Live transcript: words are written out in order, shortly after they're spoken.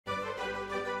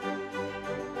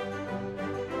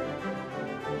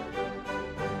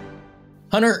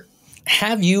Hunter,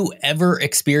 have you ever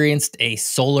experienced a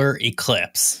solar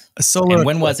eclipse? A solar And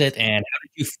when eclipse. was it? And how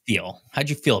did you feel? How'd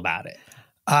you feel about it?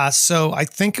 So I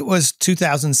think it was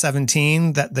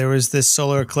 2017 that there was this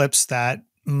solar eclipse that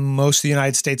most of the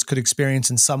United States could experience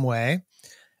in some way.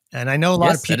 And I know a lot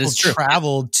Yes, of that people is true.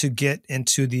 traveled to get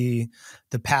into the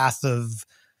path of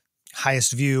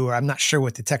highest view, or I'm not sure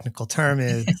what the technical term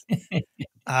is.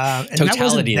 And that wasn't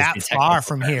Totality is that the far technical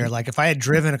from term. here. Like if I had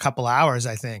driven a couple hours,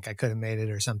 I think I could have made it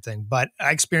or something. But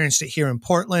I experienced it here in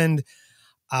Portland.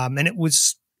 And it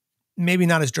was maybe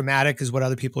not as dramatic as what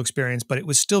other people experienced, but it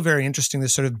was still very interesting.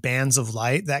 This sort of bands of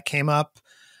light that came up.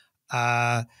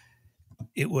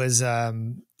 It was,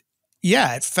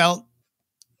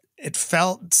 it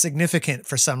felt significant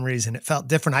for some reason. It felt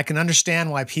different. I can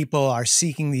understand why people are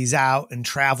seeking these out and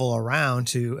travel around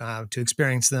to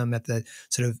experience them at the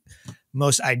sort of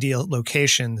most ideal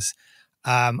locations.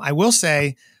 I will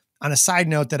say, on a side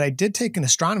note, that I did take an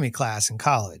astronomy class in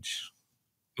college.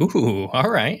 Ooh, all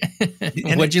right.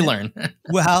 What'd you learn?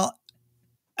 Well,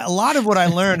 a lot of what I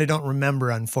learned, I don't remember,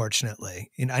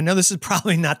 unfortunately. I know this is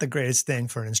probably not the greatest thing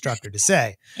for an instructor to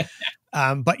say,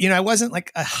 but I wasn't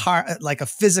like a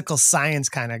physical science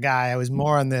kind of guy. I was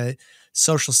more on the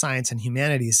social science and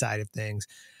humanities side of things.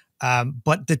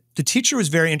 But the teacher was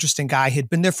a very interesting guy. He had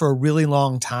been there for a really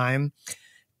long time,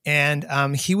 and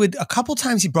a couple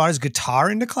times he brought his guitar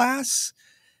into class,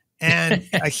 and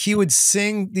he would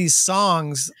sing these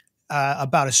songs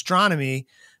about astronomy,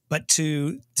 but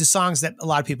to songs that a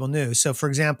lot of people knew. So, for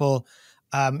example,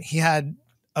 he had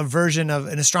a version of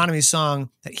an astronomy song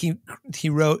that he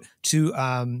wrote to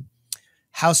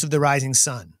House of the Rising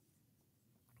Sun.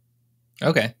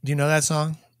 Okay. Do you know that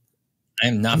song?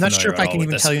 I'm not sure if I can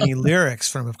even tell you any lyrics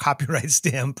from a copyright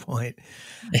standpoint.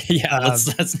 Yeah,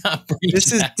 let's not breach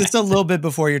This is that. just a little bit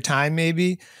before your time,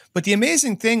 maybe. But the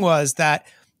amazing thing was that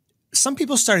some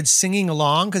people started singing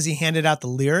along because he handed out the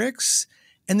lyrics.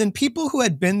 And then people who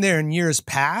had been there in years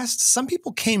past, some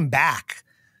people came back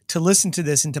to listen to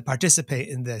this and to participate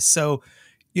in this. So,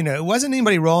 it wasn't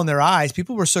anybody rolling their eyes.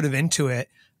 People were sort of into it.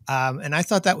 And I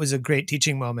thought that was a great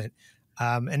teaching moment.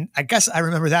 And I guess I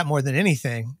remember that more than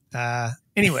anything.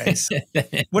 Anyways,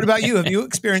 what about you? Have you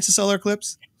experienced a solar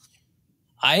eclipse?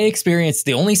 I experienced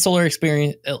the only solar eclipse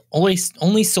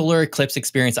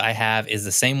experience I have is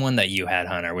the same one that you had,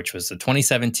 Hunter, which was the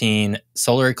 2017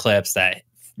 solar eclipse that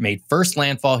made first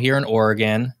landfall here in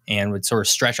Oregon and would sort of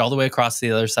stretch all the way across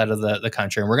the other side of the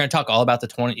country. And we're going to talk all about the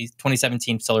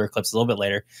 2017 solar eclipse a little bit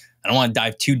later. I don't want to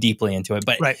dive too deeply into it,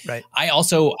 but right. I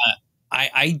also,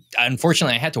 I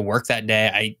unfortunately, I had to work that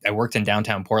day. I worked in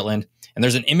downtown Portland, and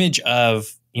there's an image of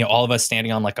all of us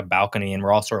standing on like a balcony, and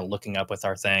we're all sort of looking up with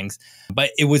our things.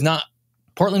 But it was not.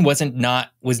 Portland was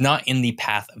not in the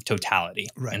path of totality,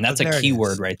 right. And that's a key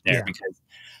word right there, because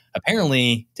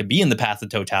apparently to be in the path of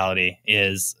totality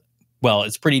is, well,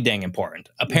 it's pretty dang important.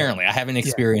 Apparently, I haven't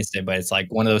experienced it, but it's like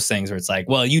one of those things where it's like,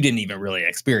 well, you didn't even really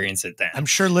experience it then. I'm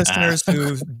sure listeners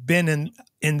who've been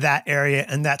in that area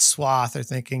and that swath are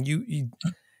thinking you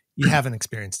haven't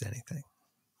experienced anything.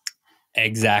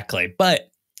 Exactly. But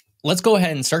let's go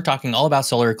ahead and start talking all about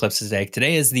solar eclipses today.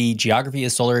 Today is the geography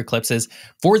of solar eclipses,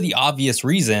 for the obvious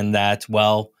reason that,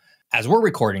 well, as we're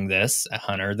recording this,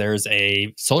 Hunter, there's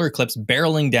a solar eclipse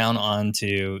barreling down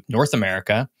onto North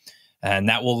America, and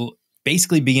that will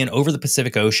basically begin over the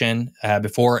Pacific Ocean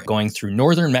before going through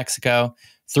northern Mexico,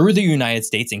 through the United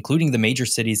States, including the major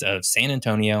cities of San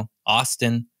Antonio,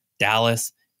 Austin,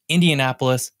 Dallas,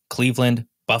 Indianapolis, Cleveland,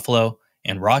 Buffalo,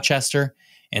 and Rochester,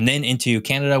 and then into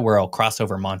Canada, where it'll cross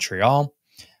over Montreal.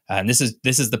 And this is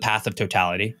the path of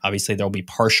totality. Obviously, there will be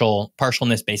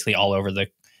partialness basically all over the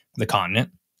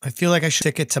continent. I feel like I should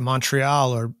take it to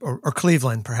Montreal or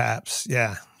Cleveland, perhaps.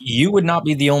 Yeah. You would not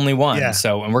be the only one. Yeah.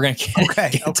 So, and we're going to get to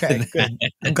that. Good.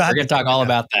 We're going to talk all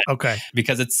about that. Okay.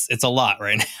 Because it's a lot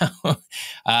right now.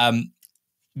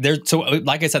 So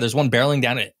like I said, there's one barreling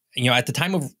down it. At the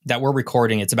time that we're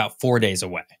recording, it's about 4 days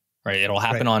away, right? It'll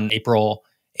happen on April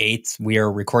 8th. We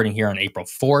are recording here on April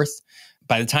 4th.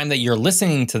 By the time that you're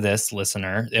listening to this,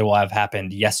 listener, it will have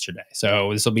happened yesterday.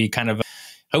 So this will be kind of,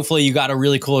 hopefully you got a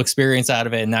really cool experience out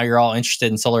of it, and now you're all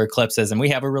interested in solar eclipses, and we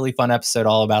have a really fun episode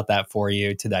all about that for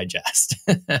you to digest.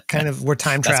 Kind of, we're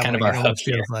time traveling. That's kind of our hook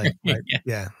here. Like, right?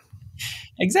 Yeah.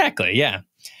 Exactly. Yeah.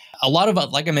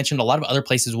 Like I mentioned, a lot of other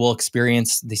places will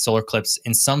experience the solar eclipse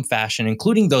in some fashion,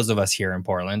 including those of us here in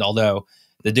Portland, although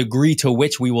the degree to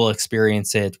which we will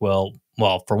experience it will,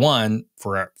 well, for one,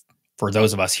 for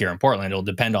those of us here in Portland, it'll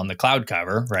depend on the cloud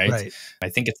cover, right? I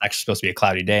think it's actually supposed to be a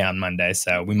cloudy day on Monday,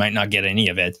 so we might not get any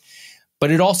of it. but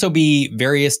it'd also be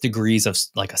various degrees of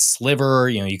like a sliver.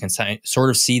 You can sort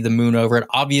of see the moon over it.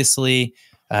 Obviously,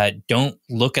 don't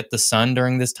look at the sun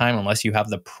during this time unless you have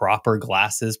the proper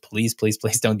glasses. Please, please,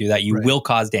 please don't do that. You will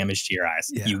cause damage to your eyes.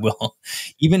 Yeah. You will.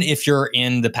 Even if you're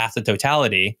in the path of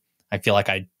totality, I feel like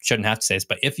I shouldn't have to say this,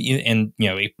 but if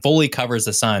it fully covers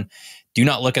the sun, do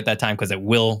not look at that time because it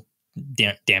will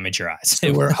damage your eyes.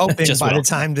 So we're hoping by the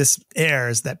time this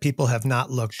airs that people have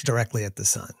not looked directly at the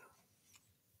sun.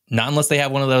 Not unless they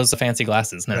have one of those fancy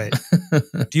glasses. No. Right.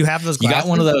 Do you have those glasses? You got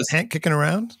one of those kicking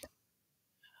around?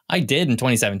 I did in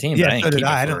 2017. Yeah, but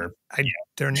I didn't keep it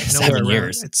they're nowhere 7 around.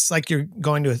 years. It's like you're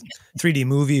going to a 3D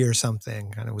movie or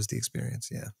something. Kind of was the experience.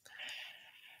 Yeah.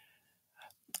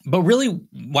 But really,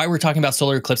 why we're talking about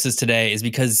solar eclipses today is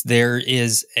because there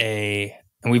is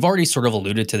and we've already sort of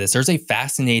alluded to this, there's a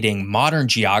fascinating modern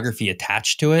geography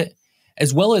attached to it,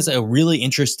 as well as a really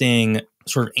interesting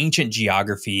sort of ancient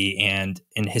geography and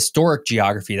historic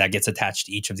geography that gets attached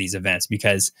to each of these events.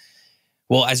 Because,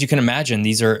 well, as you can imagine,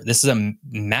 this is a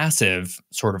massive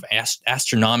sort of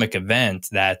astronomic event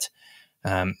that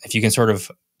if you can sort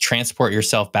of transport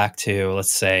yourself back to,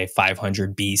 let's say,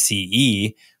 500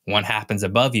 BCE, one happens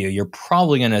above you, you're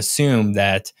probably going to assume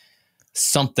that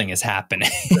something is happening.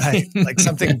 Right. Like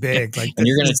something big. Like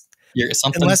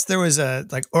something. Unless there was a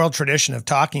like oral tradition of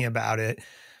talking about it,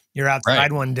 you're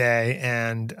outside one day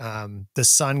and the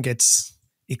sun gets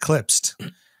eclipsed.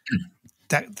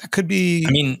 That could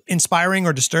be inspiring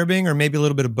or disturbing, or maybe a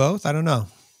little bit of both. I don't know.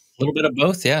 A little bit of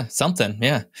both. Yeah. Something.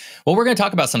 Yeah. Well, we're going to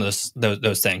talk about some of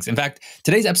those things. In fact,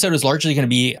 today's episode is largely going to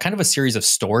be kind of a series of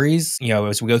stories,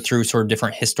 as we go through sort of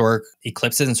different historic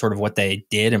eclipses and sort of what they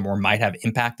did and or might have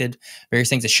impacted various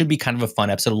things. It should be kind of a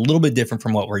fun episode, a little bit different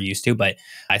from what we're used to, but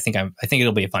I think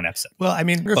it'll be a fun episode. Well,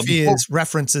 geography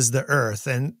references the Earth,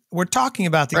 and we're talking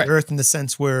about the Earth in the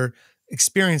sense we're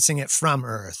experiencing it from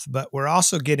Earth, but we're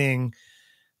also getting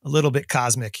a little bit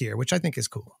cosmic here, which I think is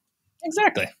cool.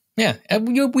 Exactly. Yeah.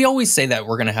 And we always say that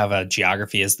we're going to have a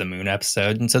geography as the moon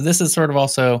episode. And so this is sort of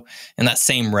also in that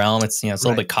same realm. It's, it's a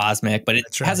little bit cosmic, but it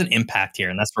has an impact here.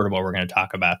 And that's sort of what we're going to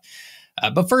talk about.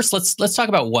 But first, let's talk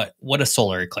about what a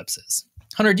solar eclipse is.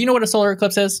 Hunter, do you know what a solar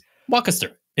eclipse is? Walk us through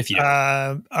it, if you do.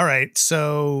 All right.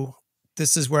 So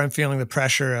this is where I'm feeling the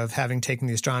pressure of having taken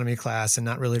the astronomy class and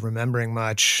not really remembering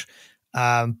much.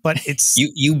 But it's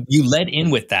you led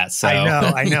in with that. So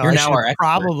I know. You're now our expert.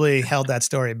 Probably held that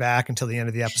story back until the end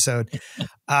of the episode.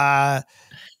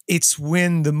 It's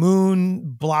when the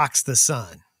moon blocks the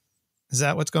sun. Is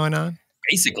that what's going on?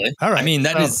 Basically. All right. I mean,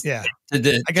 that is. Yeah. I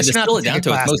guess you're not to distill it down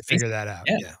to most figure that out.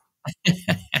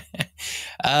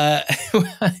 Yeah.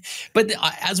 But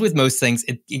as with most things,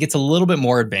 it gets a little bit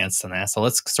more advanced than that. So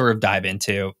let's sort of dive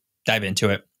into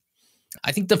it.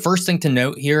 I think the first thing to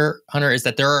note here, Hunter, is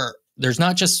that there's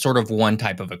not just sort of one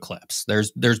type of eclipse.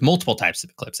 There's multiple types of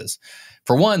eclipses.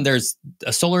 For one, there's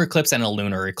a solar eclipse and a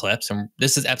lunar eclipse. And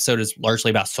this episode is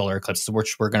largely about solar eclipses,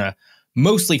 which we're going to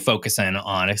mostly focus in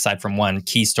on, aside from one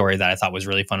key story that I thought was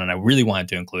really fun and I really wanted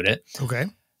to include it. Okay.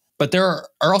 But there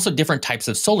are also different types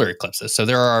of solar eclipses. So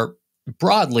there are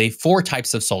broadly 4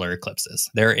 types of solar eclipses.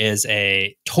 There is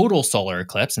a total solar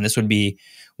eclipse, and this would be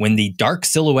when the dark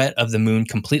silhouette of the moon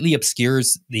completely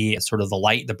obscures the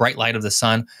bright light of the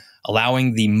sun,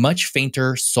 allowing the much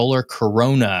fainter solar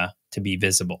corona to be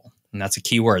visible. And that's a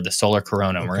key word, the solar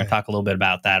corona. Okay. We're going to talk a little bit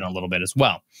about that in a little bit as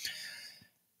well.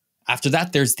 After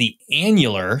that, there's the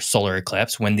annular solar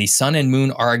eclipse, when the sun and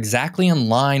moon are exactly in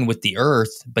line with the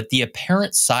Earth, but the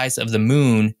apparent size of the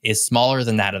moon is smaller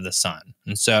than that of the sun.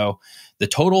 And so the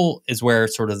total is where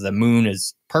sort of the moon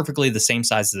is perfectly the same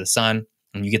size as the sun,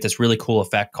 and you get this really cool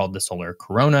effect called the solar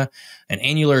corona. And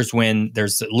annular is when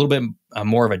there's a little bit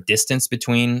more of a distance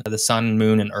between the sun,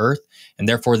 moon, and Earth, and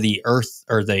therefore the Earth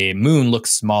or the moon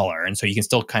looks smaller, and so you can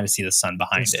still kind of see the sun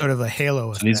behind it. Sort of a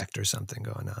halo effect or something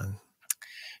going on.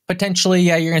 Potentially,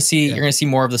 yeah, you're going to see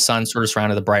more of the sun sort of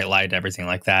surrounded the bright light, everything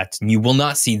like that. And you will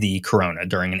not see the corona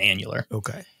during an annular.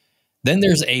 Okay. Then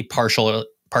there's a partial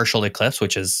eclipse,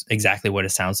 which is exactly what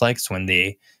it sounds like. It's when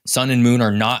the sun and moon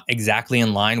are not exactly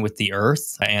in line with the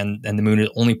Earth, and the moon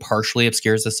only partially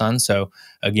obscures the sun. So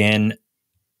again,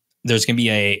 there's going to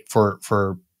be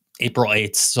for April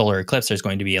 8th solar eclipse, there's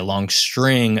going to be a long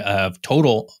string of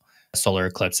total solar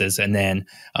eclipses, and then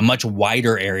a much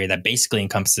wider area that basically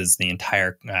encompasses the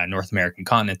entire North American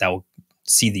continent that will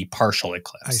see the partial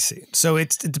eclipse. I see. So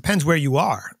it depends where you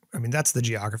are. I mean, that's the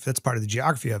geography. That's part of the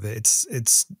geography of it.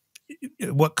 It's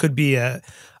what could be a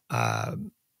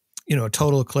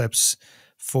total eclipse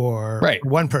for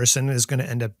one person is going to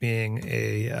end up being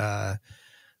a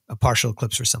partial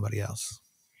eclipse for somebody else.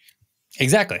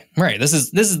 Exactly. Right. This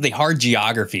is the hard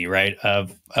geography, right,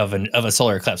 of a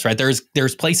solar eclipse, right?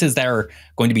 There's places that are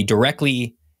going to be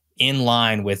directly in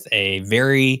line with a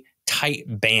very tight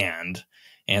band,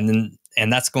 and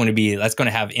that's going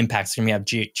to have impacts. It's going to have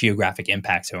geographic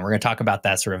impacts. So we're going to talk about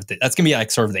that that's going to be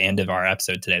like sort of the end of our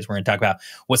episode today. So we're going to talk about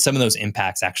what some of those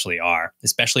impacts actually are,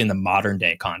 especially in the modern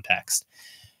day context.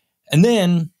 And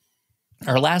then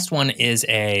our last one is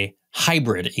a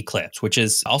hybrid eclipse, which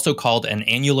is also called an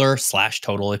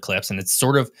annular/total eclipse, and it's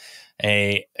sort of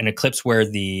an eclipse where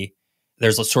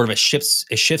there's a sort of it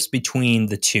shifts between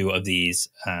the two of these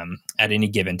at any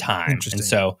given time. And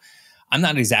so I'm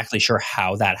not exactly sure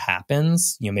how that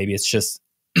happens. Maybe it's just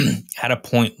at a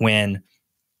point when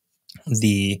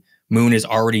the moon is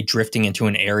already drifting into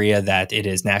an area that it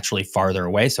is naturally farther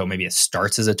away. So maybe it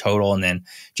starts as a total and then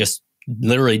just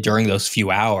literally during those few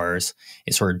hours,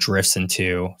 it sort of drifts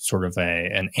into sort of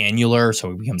an annular.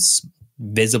 So it becomes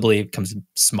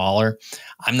smaller.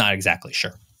 I'm not exactly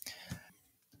sure.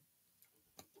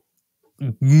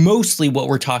 Mostly what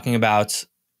we're talking about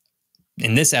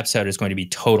in this episode is going to be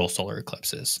total solar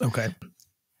eclipses. Okay.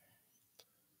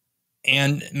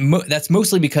 And that's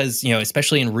mostly because,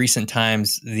 especially in recent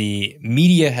times, the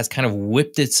media has kind of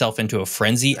whipped itself into a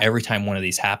frenzy every time one of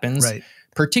these happens. Right.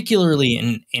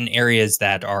 Particularly in areas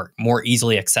that are more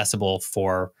easily accessible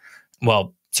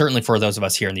certainly for those of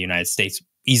us here in the United States,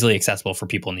 easily accessible for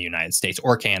people in the United States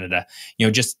or Canada,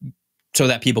 just so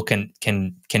that people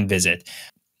can visit.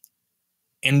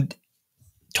 And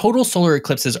total solar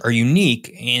eclipses are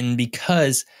unique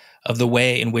because of the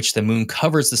way in which the moon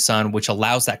covers the sun, which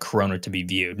allows that corona to be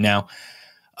viewed. Now,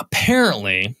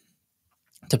 apparently,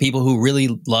 to people who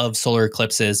really love solar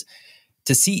eclipses,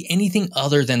 to see anything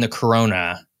other than the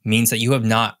corona means that you have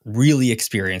not really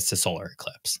experienced a solar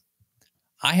eclipse.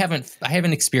 I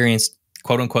haven't experienced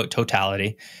quote unquote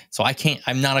totality, so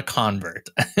I'm not a convert.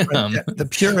 The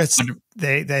purists,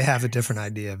 they have a different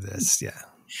idea of this. Yeah.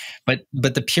 But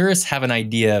the purists have an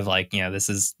idea of this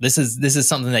is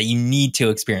something that you need to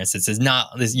experience.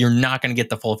 You're not going to get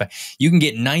the full effect. You can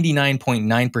get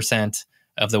 99.9%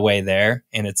 of the way there,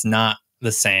 and it's not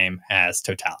the same as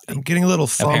totality. I'm getting a little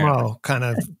FOMO kind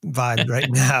of vibe right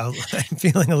now. I'm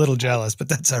feeling a little jealous, but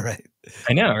that's all right.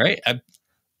 I know, right?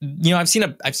 I've seen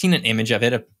an image of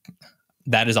it.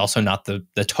 That is also not the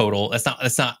total.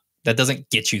 That doesn't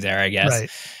get you there, I guess.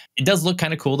 Right. It does look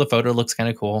kind of cool. The photo looks kind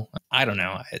of cool. I don't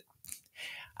know.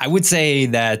 I would say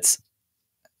that,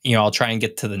 I'll try and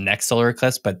get to the next solar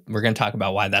eclipse, but we're going to talk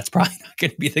about why that's probably not going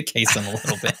to be the case in a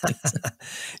little bit.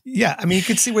 Yeah. I mean, you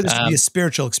could see where this would be a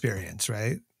spiritual experience,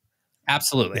 right?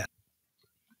 Absolutely. Yeah.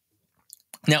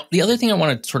 Now, the other thing I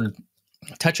want to sort of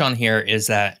touch on here is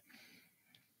that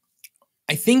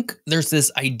I think there's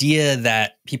this idea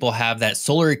that people have that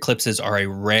solar eclipses are a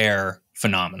rare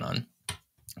phenomenon.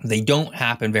 They don't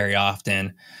happen very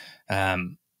often.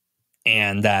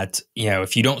 And that,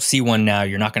 if you don't see one now,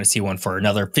 you're not going to see one for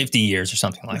another 50 years or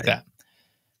something like that.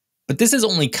 But this is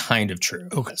only kind of true.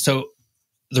 Okay. So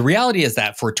the reality is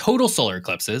that for total solar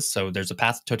eclipses, so there's a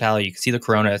path to totality, you can see the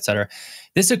corona, et cetera.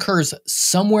 This occurs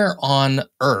somewhere on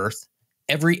Earth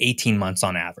every 18 months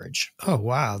on average. Oh,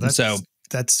 wow.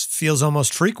 That feels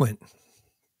almost frequent.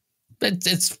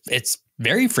 It's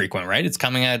very frequent, right? It's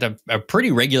coming at a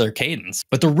pretty regular cadence.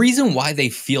 But the reason why they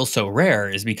feel so rare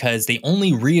is because they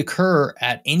only reoccur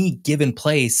at any given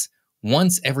place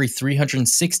once every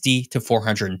 360 to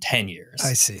 410 years.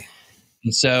 I see.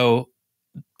 And so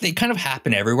they kind of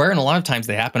happen everywhere. And a lot of times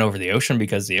they happen over the ocean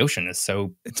because the ocean is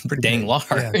so pretty dang large.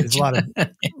 Yeah, there's a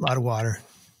lot of water.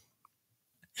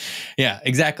 Yeah,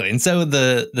 exactly. And so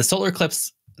the solar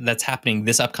eclipse that's happening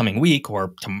this upcoming week,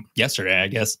 or yesterday, I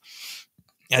guess,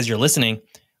 as you're listening,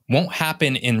 won't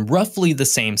happen in roughly the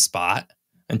same spot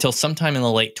until sometime in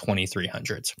the late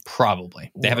 2300s,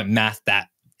 probably. They haven't mathed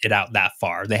it out that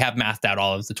far. They have mathed out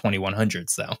all of the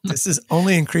 2100s, though. This is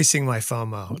only increasing my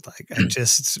FOMO. Like,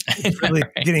 it's really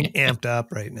getting amped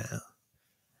up right now.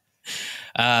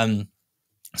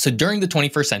 So during the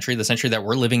 21st century, the century that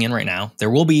we're living in right now, there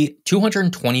will be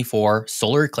 224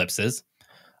 solar eclipses,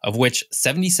 of which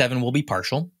 77 will be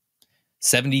partial,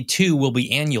 72 will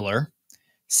be annular,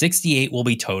 68 will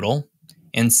be total,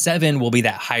 and 7 will be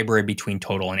that hybrid between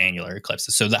total and annular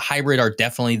eclipses. So the hybrid are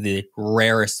definitely the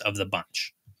rarest of the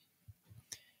bunch.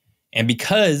 And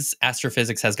because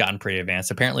astrophysics has gotten pretty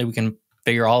advanced, apparently we can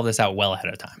figure all of this out well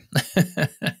ahead of time.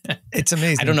 It's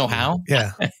amazing. I don't know how.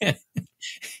 Yeah.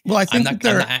 Well, I think I'm not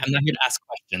here to ask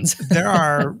questions. There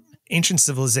are ancient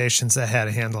civilizations that had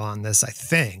a handle on this, I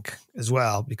think, as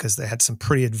well, because they had some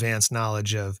pretty advanced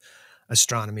knowledge of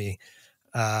astronomy.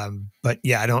 But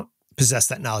yeah, I don't possess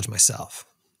that knowledge myself.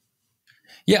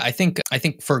 Yeah, I think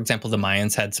for example, the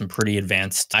Mayans had some pretty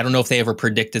advanced. I don't know if they ever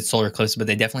predicted solar eclipses, but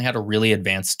they definitely had a really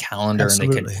advanced calendar, and they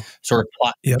could Absolutely. sort of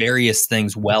plot Yep. various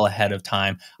things well ahead of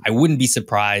time. I wouldn't be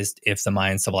surprised if the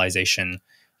Mayan civilization,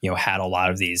 had a lot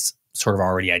of these sort of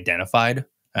already identified.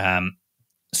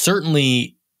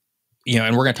 Certainly,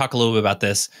 and we're going to talk a little bit about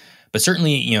this, but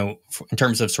certainly, in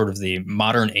terms of sort of the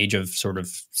modern age of sort of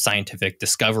scientific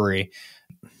discovery,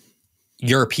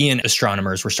 European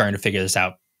astronomers were starting to figure this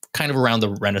out kind of around the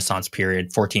Renaissance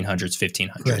period, 1400s,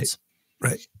 1500s.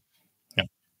 Right. Yeah.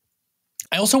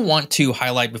 I also want to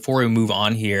highlight before we move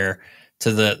on here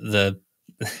to the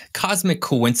cosmic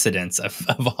coincidence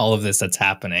of all of this that's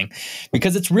happening,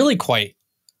 because it's really quite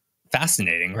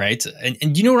fascinating, right?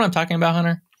 And do you know what I'm talking about,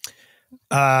 Hunter?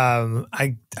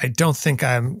 I don't think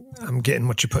I'm getting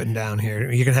what you're putting down here.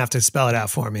 You're gonna have to spell it out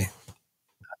for me.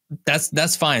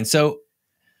 That's fine. So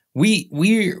we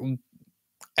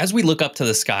as we look up to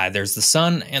the sky, there's the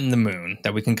sun and the moon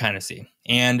that we can kind of see.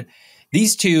 And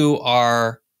these two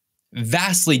are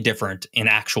vastly different in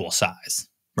actual size,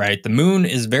 right? The moon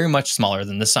is very much smaller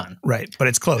than the sun. Right, but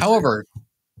it's close. However,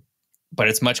 but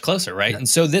it's much closer, right? Yeah. And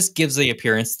so this gives the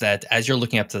appearance that as you're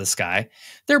looking up to the sky,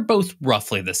 they're both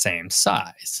roughly the same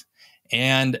size.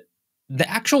 And the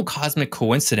actual cosmic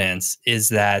coincidence is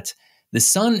that the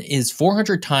sun is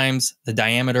 400 times the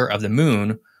diameter of the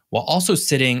moon, while also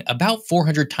sitting about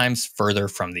 400 times further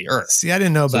from the Earth. See, I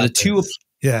didn't know about the two. this.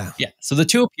 Yeah. So the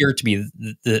two appear to be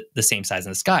the same size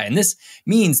in the sky, and this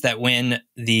means that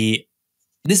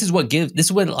this is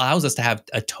what allows us to have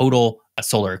a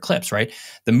solar eclipse, right?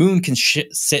 The moon can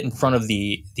sit in front of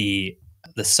the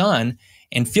sun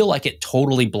and feel like it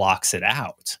totally blocks it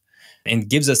out and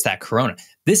gives us that corona.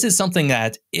 This is something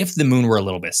that if the moon were a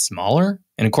little bit smaller,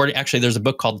 and actually there's a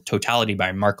book called Totality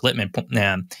by Mark Littman,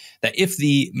 that if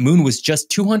the moon was just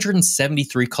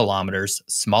 273 kilometers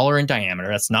smaller in diameter,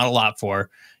 that's not a lot for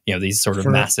these sort of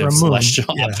massive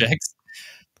celestial objects,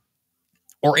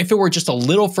 or if it were just a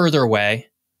little further away,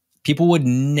 people would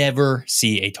never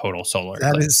see a total solar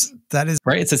eclipse. That is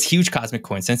right. It's this huge cosmic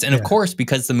coincidence. And of course,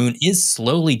 because the moon is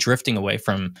slowly drifting away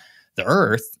from the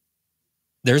Earth,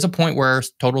 there's a point where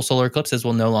total solar eclipses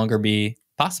will no longer be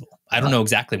possible. I don't know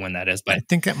exactly when that is, but I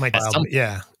think that might.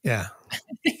 Yeah. I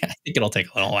think it'll take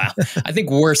a little while. I think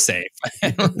we're safe.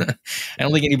 I don't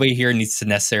think anybody here needs to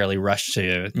necessarily rush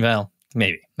to, well,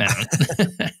 maybe. I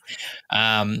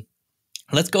don't know.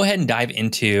 Let's go ahead and dive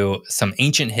into some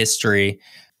ancient history.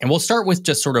 And we'll start with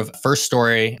just sort of first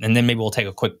story, and then maybe we'll take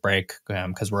a quick break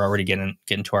because we're already getting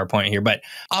to our point here. But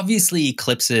obviously,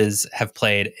 eclipses have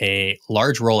played a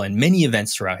large role in many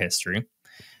events throughout history.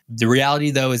 The reality,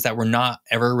 though, is that we're not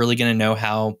ever really going to know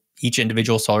how each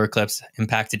individual solar eclipse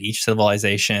impacted each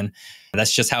civilization.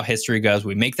 That's just how history goes.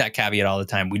 We make that caveat all the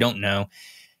time. We don't know.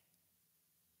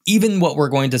 Even what we're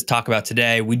going to talk about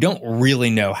today, we don't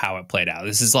really know how it played out.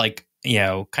 This is like,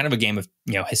 kind of a game of,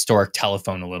 historic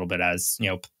telephone a little bit, as,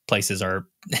 places are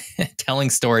telling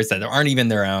stories that aren't even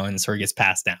their own, and sort of gets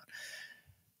passed down.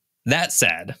 That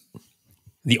said,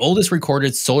 the oldest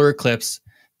recorded solar eclipse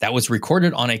that was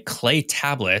recorded on a clay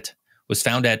tablet was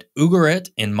found at Ugarit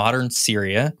in modern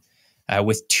Syria,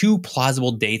 with two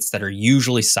plausible dates that are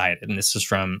usually cited. And this is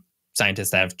from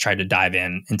scientists that have tried to dive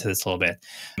into this a little bit.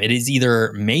 It is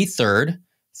either May 3rd,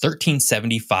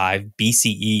 1375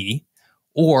 BCE,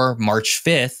 or March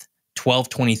 5th,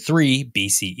 1223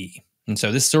 BCE. And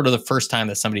so this is sort of the first time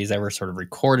that somebody's ever sort of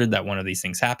recorded that one of these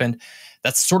things happened.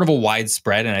 That's sort of a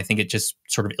widespread, and I think it just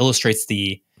sort of illustrates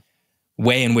the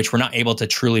way in which we're not able to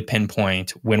truly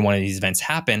pinpoint when one of these events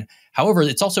happen. However,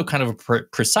 it's also kind of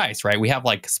precise, right? We have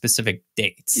like specific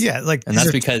dates. Yeah, and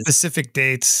that's because specific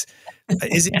dates.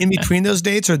 Is it in between those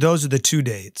dates, or those are the two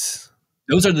dates?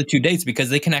 Those are the two dates, because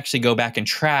they can actually go back and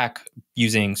track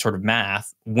using sort of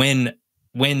math when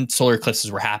solar eclipses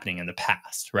were happening in the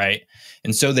past, right?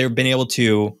 And so they've been able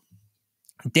to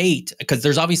date, because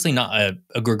there's obviously not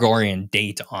a Gregorian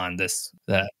date on this,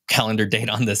 the calendar date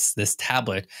on this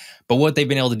tablet. But what they've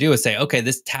been able to do is say, okay,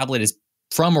 this tablet is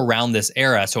from around this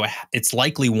era, so it's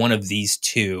likely one of these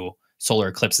two solar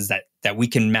eclipses that we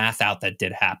can math out that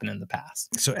did happen in the past.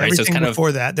 So right? everything so it's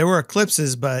before that, there were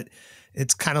eclipses, but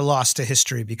it's kind of lost to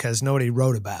history because nobody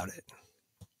wrote about it.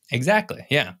 Exactly.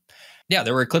 Yeah. Yeah,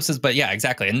 there were eclipses, but yeah,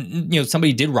 exactly. And,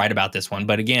 somebody did write about this one.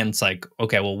 But again, it's like,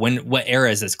 okay, well, what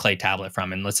era is this clay tablet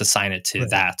from? And let's assign it to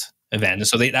that event. And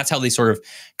so that's how they sort of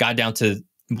got down to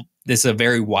this is a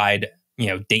very wide,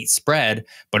 date spread.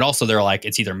 But also they're like,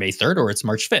 it's either May 3rd or it's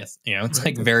March 5th. It's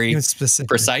like very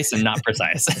precise and not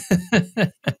precise.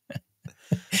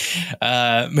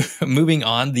 Moving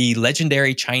on, the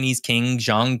legendary Chinese king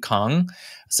Zhang Kong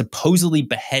supposedly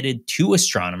beheaded two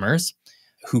astronomers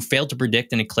who failed to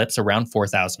predict an eclipse around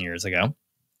 4,000 years ago.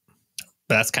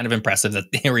 But that's kind of impressive that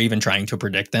they were even trying to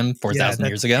predict them 4,000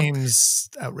 years ago. Seems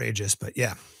outrageous, but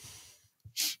yeah.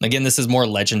 Again, this is more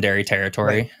legendary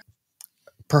territory. Right.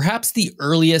 Perhaps the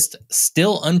earliest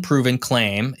still unproven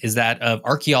claim is that of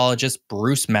archaeologist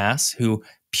Bruce Mass, who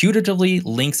putatively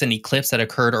links an eclipse that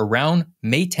occurred around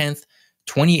May 10th,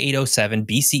 2807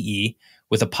 BCE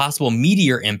with a possible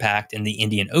meteor impact in the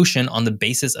Indian Ocean on the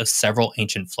basis of several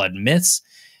ancient flood myths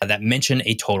that mention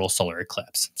a total solar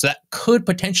eclipse. So that could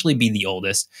potentially be the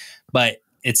oldest, but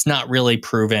it's not really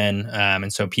proven.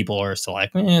 And so people are still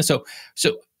like, So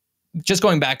just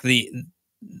going back, the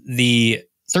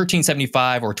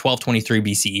 1375 or 1223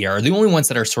 BCE are the only ones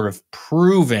that are sort of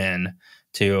proven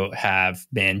to have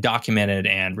been documented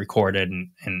and recorded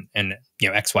and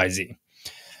XYZ.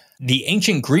 The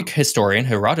ancient Greek historian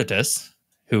Herodotus,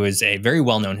 who is a very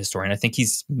well-known historian, I think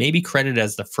he's maybe credited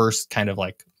as the first kind of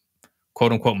like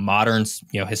quote unquote modern,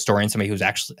 historian, somebody who's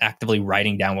actually actively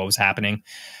writing down what was happening.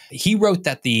 He wrote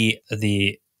that the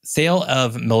Thale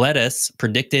of Miletus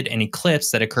predicted an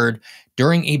eclipse that occurred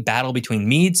during a battle between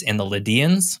Medes and the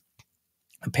Lydians.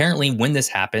 Apparently, when this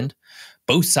happened,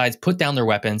 both sides put down their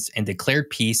weapons and declared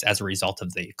peace as a result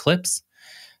of the eclipse.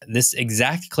 The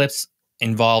exact eclipse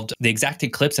involved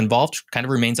kind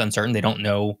of remains uncertain. They don't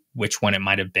know which one it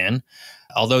might have been,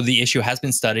 although the issue has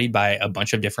been studied by a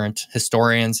bunch of different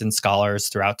historians and scholars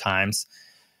throughout times.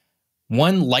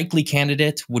 One likely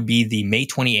candidate would be the May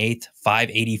 28th,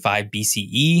 585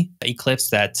 BCE eclipse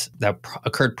that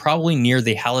occurred probably near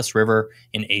the Halys River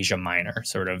in Asia Minor,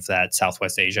 sort of that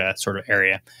Southwest Asia sort of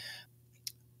area.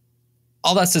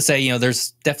 All that's to say,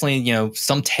 there's definitely,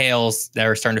 some tales that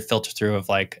are starting to filter through of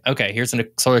like, okay, here's a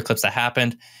solar eclipse that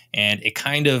happened, and it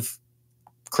kind of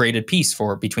created peace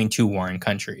between two warring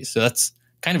countries. So that's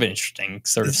kind of an interesting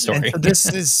sort of story.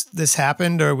 This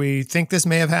happened, or we think this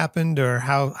may have happened, or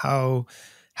how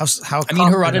I mean,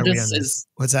 Herodotus is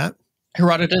what's that?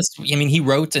 Herodotus, he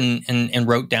wrote and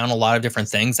wrote down a lot of different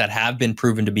things that have been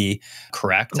proven to be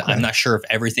correct. Okay. I'm not sure if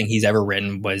everything he's ever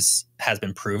written has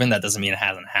been proven. That doesn't mean it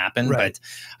hasn't happened, right. But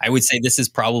I would say this is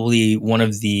probably one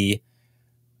of the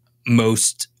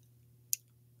most,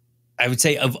 I would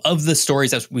say, of the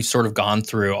stories that we've sort of gone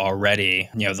through already,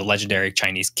 the legendary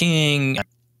Chinese king,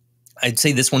 I'd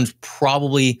say this one's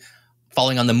probably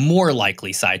falling on the more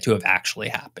likely side to have actually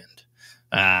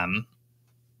happened.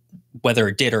 Whether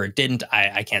it did or it didn't,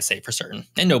 I can't say for certain,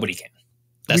 and nobody can.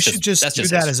 We should just do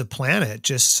that as a planet,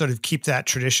 just sort of keep that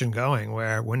tradition going,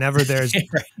 where whenever there's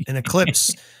right. an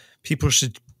eclipse, people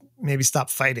should maybe stop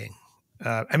fighting.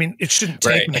 It shouldn't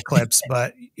take an eclipse,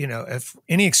 but if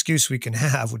any excuse we can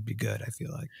have would be good, I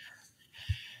feel like.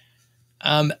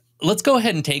 Let's go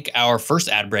ahead and take our first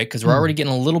ad break because we're already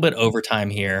getting a little bit over time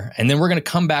here. And then we're going to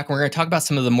come back and we're going to talk about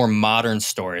some of the more modern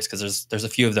stories because there's a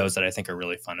few of those that I think are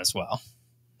really fun as well.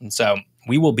 And so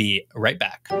we will be right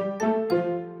back.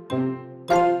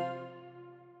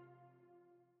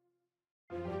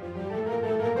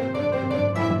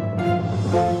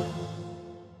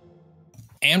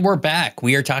 And we're back.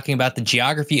 We are talking about the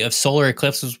geography of solar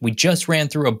eclipses. We just ran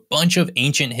through a bunch of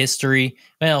ancient history.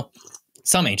 Well,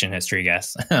 some ancient history, I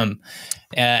guess.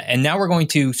 And now we're going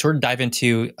to sort of dive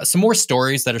into some more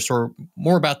stories that are sort of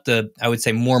more about I would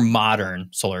say, more modern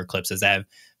solar eclipses that have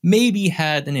maybe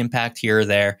had an impact here or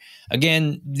there.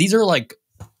 Again, these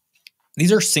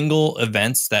are single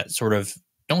events that sort of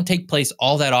don't take place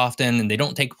all that often, and they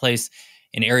don't take place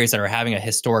in areas that are having a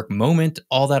historic moment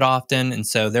all that often. And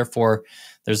so therefore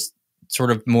there's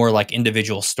sort of more like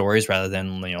individual stories rather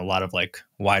than, a lot of like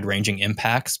wide ranging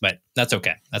impacts, but that's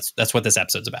okay. That's what this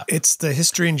episode's about. It's the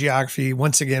history and geography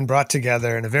once again brought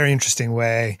together in a very interesting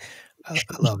way. I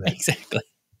love it. Exactly.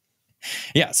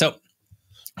 Yeah. So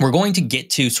we're going to get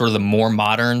to sort of the more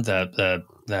modern,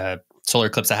 the solar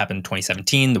eclipse that happened in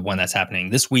 2017, the one that's happening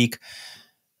this week.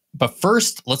 But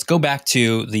first, let's go back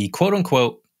to the quote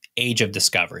unquote age of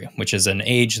discovery, which is an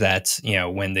age that,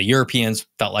 when the Europeans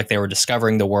felt like they were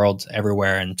discovering the world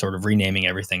everywhere and sort of renaming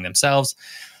everything themselves.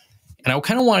 And I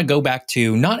kind of want to go back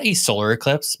to not a solar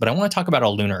eclipse, but I want to talk about a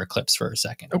lunar eclipse for a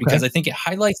second, because I think it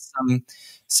highlights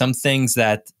some things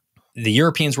that the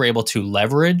Europeans were able to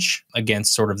leverage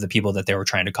against sort of the people that they were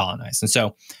trying to colonize. And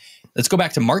so let's go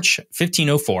back to March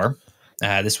 1504.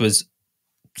 This was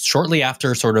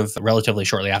relatively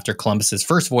shortly after Columbus's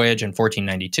first voyage in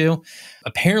 1492.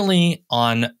 Apparently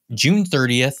on June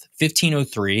 30th,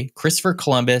 1503, Christopher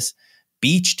Columbus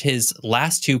beached his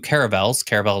last two caravels.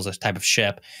 Caravel is a type of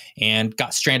ship, and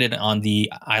got stranded on the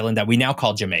island that we now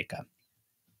call Jamaica,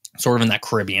 sort of in that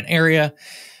Caribbean area.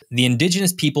 the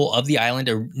indigenous people of the island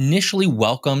initially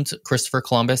welcomed Christopher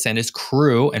Columbus and his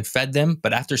crew and fed them,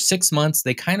 but after 6 months,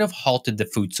 they kind of halted the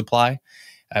food supply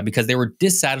because they were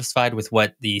dissatisfied with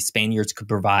what the Spaniards could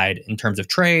provide in terms of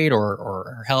trade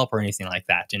or help or anything like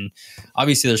that. And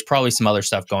obviously, there's probably some other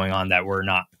stuff going on that we're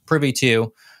not privy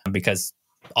to because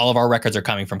all of our records are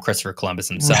coming from Christopher Columbus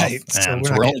himself. Right. So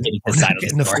we're only getting his side of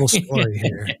the story. Full story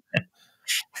here.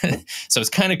 So it's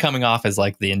kind of coming off as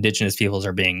like the indigenous peoples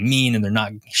are being mean and they're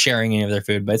not sharing any of their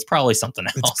food, but it's probably something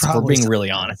else. If we're being really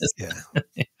honest. Yeah.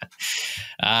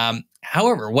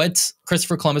 However, what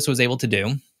Christopher Columbus was able to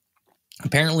do,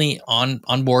 apparently on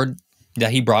board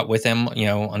that he brought with him,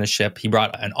 on his ship, he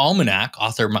brought an almanac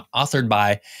authored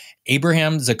by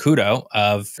Abraham Zacuto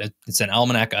it's an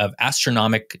almanac of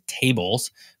astronomic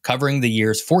tables covering the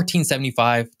years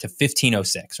 1475 to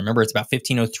 1506. Remember, it's about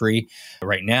 1503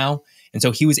 right now. And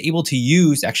so he was able to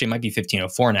use, actually it might be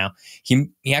 1504 now,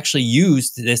 he actually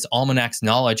used this almanac's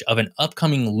knowledge of an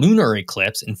upcoming lunar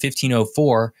eclipse in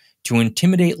 1504 to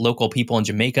intimidate local people in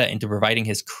Jamaica into providing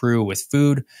his crew with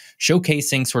food,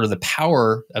 showcasing sort of the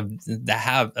power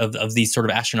of these sort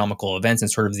of astronomical events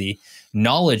and sort of the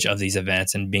knowledge of these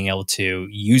events and being able to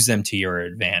use them to your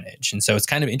advantage. And so it's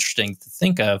kind of interesting to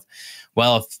think of,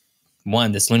 well, if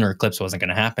this lunar eclipse wasn't going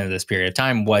to happen at this period of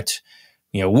time, what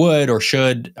would or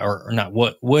should or not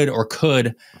what would or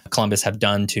could Columbus have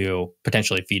done to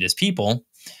potentially feed his people?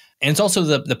 And it's also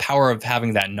the power of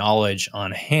having that knowledge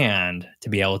on hand to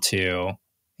be able to,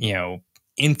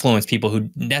 influence people who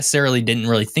necessarily didn't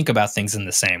really think about things in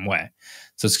the same way.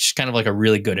 So it's just kind of like a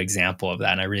really good example of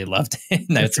that. And I really loved it.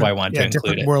 And that's why I wanted to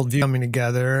include it. Different worldview coming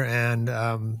together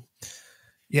and,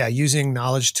 using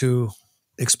knowledge to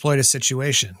exploit a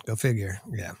situation. Go figure.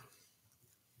 Yeah.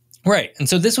 Right. And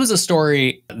so this was a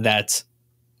story that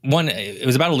it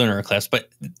was about a lunar eclipse, but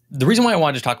the reason why I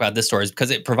wanted to talk about this story is because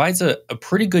it provides a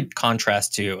pretty good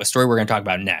contrast to a story we're going to talk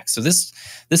about next. So this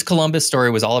Columbus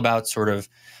story was all about sort of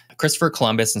Christopher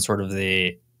Columbus and sort of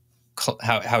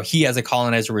how he as a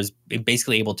colonizer was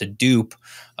basically able to dupe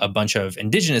a bunch of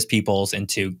indigenous peoples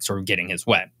into sort of getting his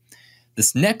way.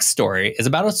 This next story is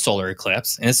about a solar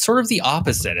eclipse, and it's sort of the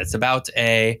opposite. It's about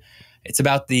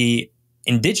the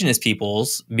indigenous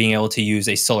peoples being able to use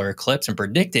a solar eclipse and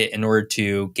predict it in order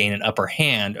to gain an upper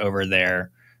hand over their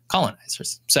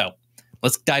colonizers. So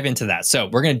let's dive into that. So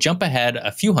we're going to jump ahead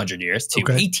a few hundred years to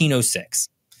 1806.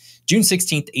 June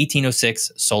 16th,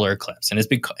 1806, solar eclipse. And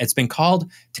it's been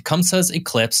called Tecumseh's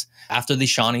eclipse after the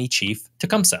Shawnee chief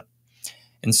Tecumseh.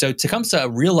 And so Tecumseh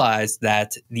realized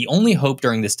that the only hope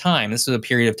during this was a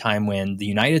period of time when the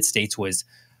United States was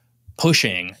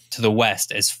pushing to the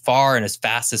West as far and as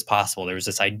fast as possible. There was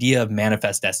this idea of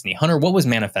manifest destiny. Hunter, what was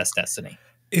manifest destiny?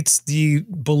 It's the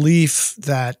belief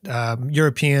that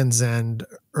Europeans and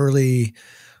early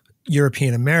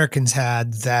European Americans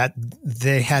had that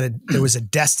there was a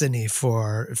destiny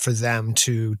for them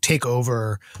to take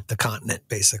over the continent,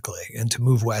 basically, and to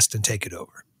move west and take it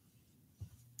over.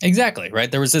 Exactly,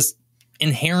 right? There was this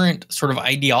inherent sort of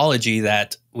ideology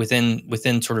that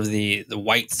within sort of the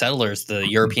white settlers, the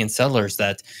European settlers,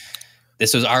 that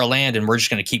this was our land and we're just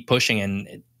going to keep pushing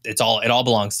and it all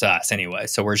belongs to us anyway.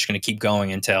 So we're just going to keep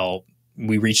going until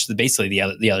we reach basically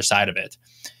the other side of it.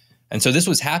 And so this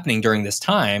was happening during this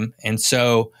time. And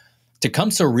so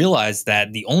Tecumseh realized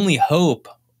that the only hope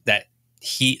that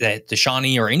the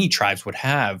Shawnee or any tribes would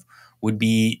have would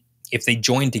be if they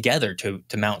joined together to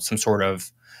mount some sort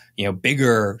of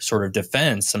bigger sort of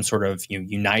defense, some sort of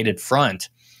united front.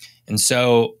 And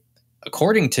so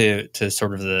according to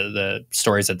sort of the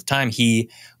stories at the time, he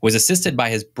was assisted by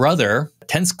his brother,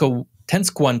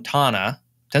 Tenskwantana.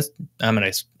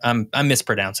 I'm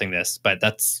mispronouncing this, but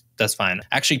that's fine.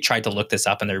 I actually tried to look this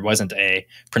up and there wasn't a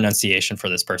pronunciation for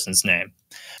this person's name.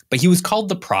 But he was called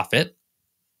the Prophet,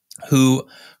 who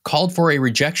called for a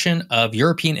rejection of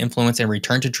European influence and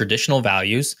return to traditional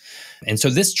values. And so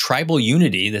this tribal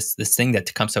unity, this thing that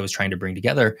Tecumseh was trying to bring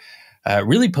together,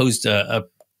 really posed a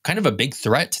kind of a big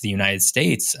threat to the United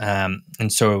States.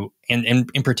 And so in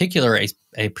particular,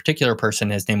 a particular person,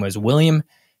 his name was William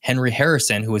Henry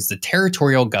Harrison, who was the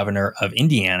territorial governor of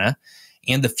Indiana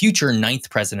and the future 9th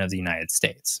president of the United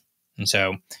States. And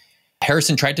so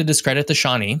Harrison tried to discredit the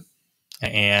Shawnee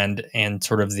and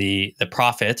sort of the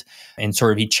prophet, and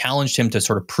sort of he challenged him to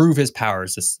sort of prove his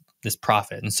powers, this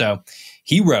prophet. And so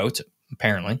he wrote,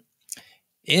 apparently,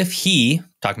 if he,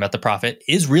 talking about the prophet,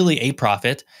 is really a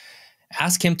prophet,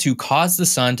 ask him to cause the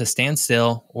sun to stand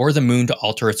still or the moon to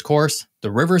alter its course,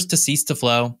 the rivers to cease to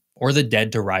flow, or the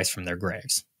dead to rise from their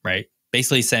graves, right?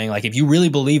 Basically saying, like, if you really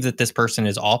believe that this person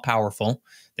is all powerful,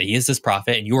 that he is this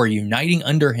prophet, and you are uniting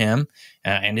under him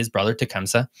and his brother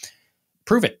Tecumseh,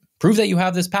 prove it. Prove that you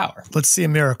have this power. Let's see a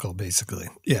miracle, basically.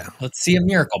 Yeah. Let's see a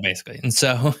miracle, basically. And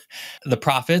so the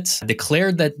prophets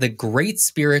declared that the Great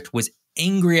Spirit was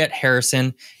angry at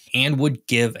Harrison and would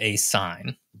give a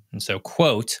sign. And so,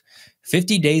 quote,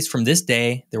 50 days from this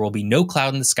day, there will be no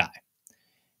cloud in the sky.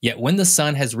 Yet when the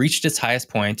sun has reached its highest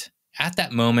point, at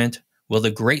that moment will the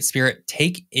Great Spirit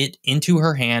take it into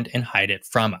her hand and hide it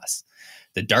from us.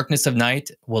 The darkness of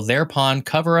night will thereupon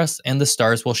cover us, and the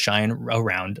stars will shine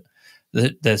around.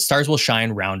 The stars will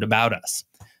shine round about us.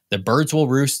 The birds will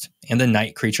roost, and the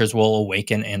night creatures will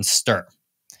awaken and stir.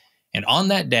 And on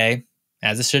that day,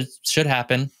 as it should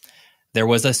happen, there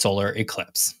was a solar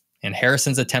eclipse. And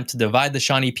Harrison's attempt to divide the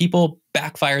Shawnee people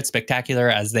backfired spectacular,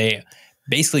 as they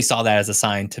basically saw that as a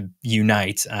sign to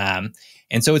unite. And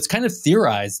so it's kind of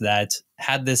theorized that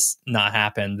had this not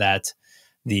happened, that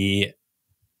the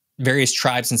various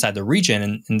tribes inside the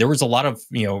region, and there was a lot of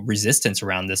resistance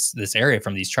around this area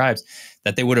from these tribes,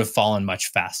 that they would have fallen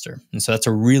much faster. And so that's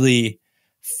a really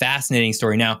fascinating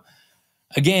story. Now,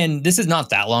 again, this is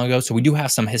not that long ago, so we do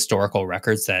have some historical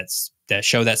records that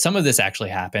show that some of this actually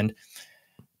happened,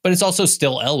 but it's also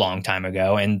still a long time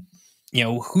ago. And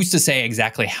who's to say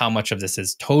exactly how much of this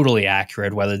is totally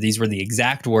accurate, whether these were the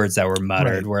exact words that were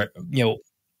muttered, Right. where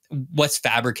what's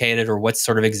fabricated or what's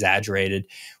sort of exaggerated,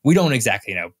 we don't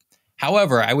exactly know.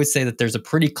 However, I would say that there's a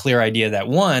pretty clear idea that,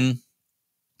 one,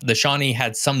 the Shawnee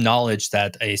had some knowledge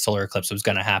that a solar eclipse was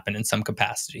going to happen in some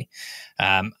capacity.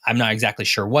 I'm not exactly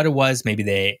sure what it was. Maybe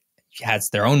they had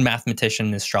their own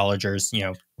mathematician, astrologers,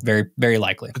 very, very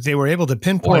likely. But they were able to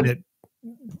pinpoint it,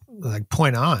 like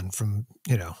point on from,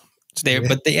 yeah,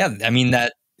 I mean,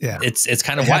 that yeah, it's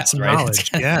kind of they had wild, some right?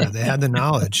 knowledge. Yeah, they had the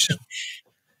knowledge.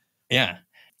 Yeah.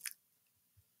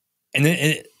 And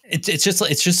then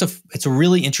it's a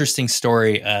really interesting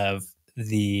story of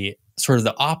the sort of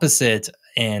the opposite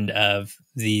end of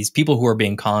these people who are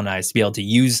being colonized to be able to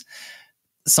use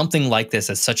something like this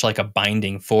as such like a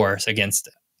binding force against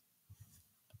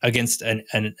an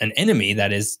enemy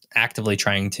that is actively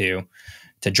trying to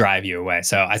drive you away.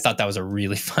 So I thought that was a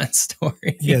really fun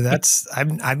story. Yeah,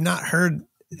 I've not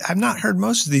heard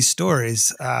most of these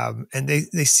stories, and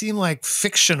they seem like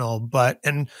fictional,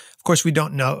 and of course we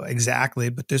don't know exactly,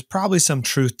 but there's probably some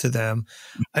truth to them.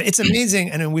 It's amazing,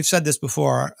 and we've said this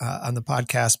before on the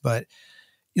podcast, but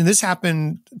this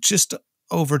happened just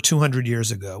over 200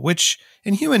 years ago, which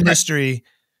in human history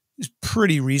is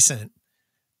pretty recent,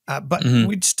 but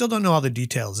we still don't know all the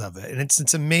details of it, and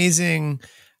it's amazing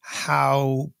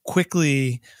how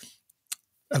quickly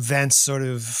events sort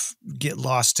of get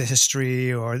lost to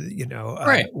history, or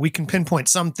Right. We can pinpoint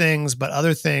some things, but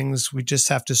other things we just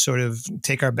have to sort of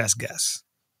take our best guess.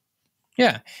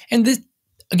 Yeah. And this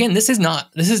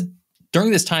is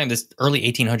during this time, this early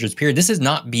 1800s period, this is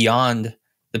not beyond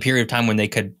the period of time when they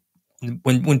could,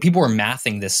 when people were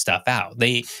mathing this stuff out.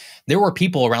 There were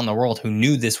people around the world who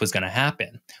knew this was going to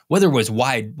happen. Whether it was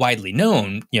widely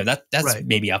known, that's Right.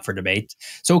 maybe up for debate.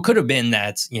 So it could have been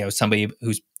that, somebody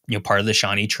who's part of the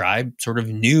Shawnee tribe sort of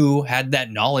had that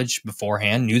knowledge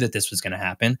beforehand, knew that this was going to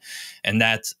happen, and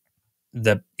that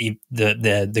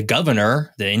the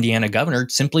governor, the Indiana governor,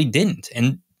 simply didn't.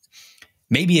 And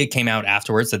maybe it came out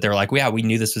afterwards that they're like, well, yeah, we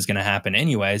knew this was going to happen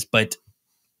anyways, but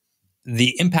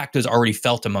the impact was already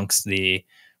felt amongst the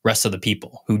rest of the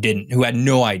people who had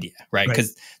no idea, right?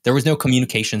 Because there was no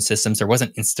communication systems, there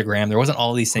wasn't Instagram, there wasn't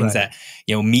all these things that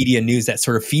media news that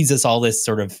sort of feeds us all this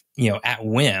sort of at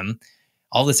whim.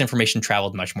 All this information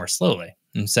traveled much more slowly.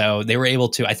 And so they were able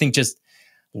to, I think, just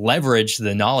leverage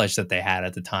the knowledge that they had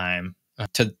at the time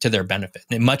to their benefit,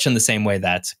 much in the same way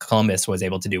that Columbus was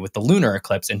able to do with the lunar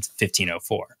eclipse in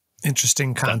 1504.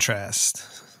 Interesting contrast.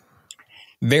 So,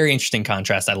 very interesting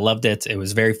contrast. I loved it. It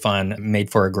was very fun.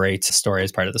 Made for a great story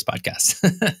as part of this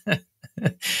podcast.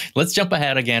 Let's jump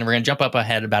ahead again. We're going to jump up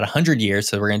ahead about 100 years.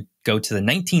 So we're going to go to the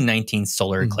 1919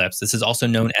 solar eclipse. This is also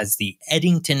known as the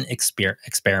Eddington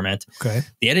experiment. Okay.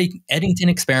 The Eddington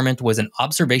experiment was an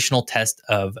observational test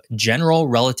of general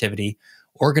relativity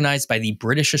organized by the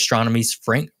British astronomers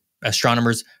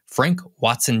Frank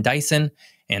Watson Dyson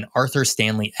and Arthur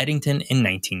Stanley Eddington in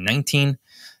 1919.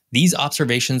 These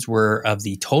observations were of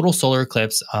the total solar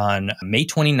eclipse on May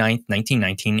 29th,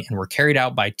 1919, and were carried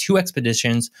out by two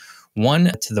expeditions,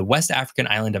 one to the West African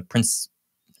island of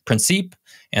Principe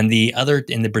and the other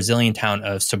in the Brazilian town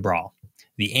of Sobral.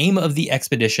 The aim of the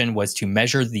expedition was to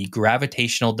measure the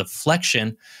gravitational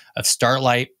deflection of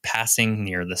starlight passing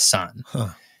near the sun.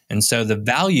 And so the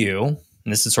value, and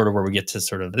this is sort of where we get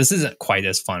to this isn't quite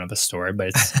as fun of a story, but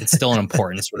it's still an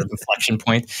important sort of inflection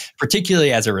point,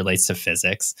 particularly as it relates to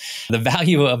physics. The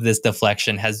value of this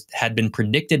deflection had been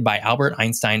predicted by Albert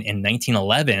Einstein in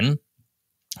 1911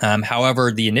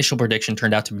 However, the initial prediction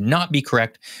turned out to not be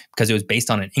correct because it was based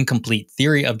on an incomplete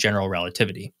theory of general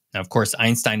relativity. Now, of course,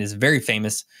 Einstein is very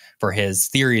famous for his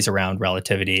theories around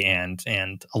relativity and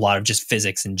a lot of just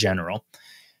physics in general.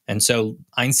 And so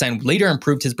Einstein later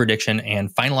improved his prediction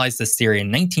and finalized this theory in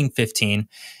 1915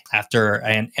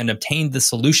 and obtained the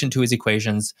solution to his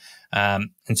equations. And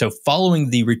so following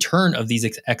the return of these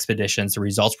expeditions, the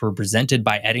results were presented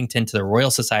by Eddington to the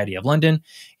Royal Society of London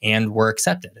and were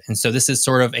accepted. And so this is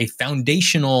sort of a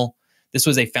foundational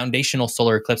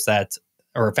solar eclipse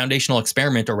or a foundational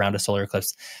experiment around a solar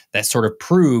eclipse that sort of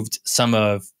proved some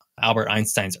of Albert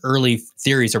Einstein's early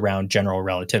theories around general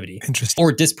relativity. Interesting.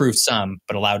 Or disproved some,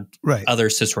 but allowed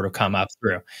others to sort of come up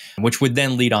through, which would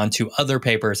then lead on to other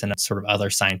papers and sort of other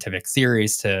scientific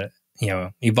theories to,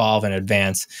 evolve and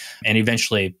advance and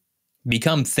eventually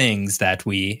become things that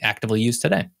we actively use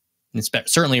today. And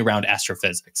certainly around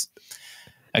astrophysics.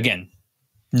 Again,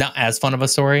 not as fun of a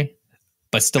story,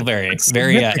 but still very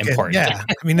important. Yeah.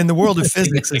 I mean, in the world of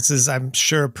physics, this is, I'm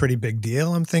sure, a pretty big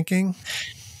deal, I'm thinking.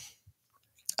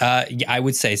 Yeah, I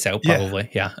would say so, probably.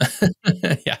 Yeah.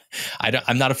 Yeah.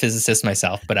 I'm not a physicist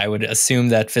myself, but I would assume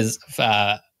that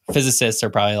physicists are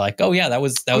probably like, oh yeah, that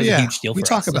was a huge deal for us. We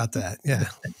talk about that. Yeah.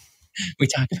 We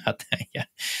talk about that. Yeah.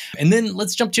 And then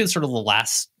let's jump to sort of the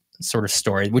last sort of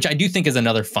story, which I do think is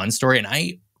another fun story.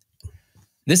 And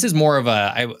this is more of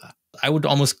I would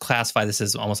almost classify this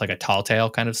as almost like a tall tale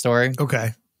kind of story. Okay.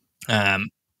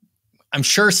 I'm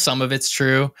sure some of it's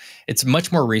true. It's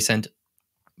much more recent.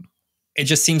 It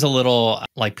just seems a little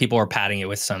like people are padding it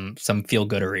with some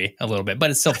feel-goodery a little bit, but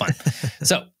it's still fun.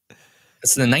 So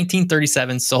it's the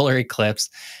 1937 solar eclipse.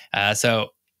 So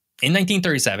in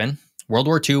 1937, World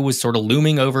War II was sort of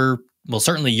looming over, well,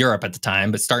 certainly Europe at the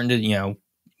time, but starting to,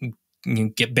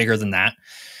 get bigger than that.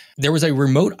 There was a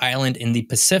remote island in the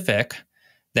Pacific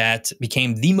that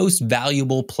became the most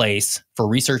valuable place for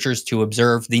researchers to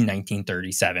observe the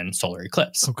 1937 solar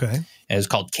eclipse. Okay. It was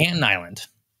called Canton Island.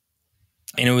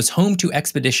 And it was home to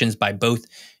expeditions by both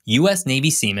U.S. Navy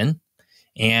seamen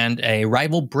and a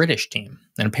rival British team.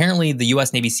 And apparently the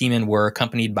U.S. Navy seamen were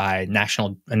accompanied by a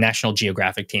National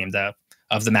Geographic team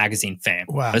of the magazine Fame.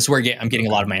 Wow. This is where I'm getting a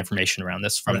lot of my information around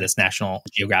this from this National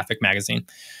Geographic magazine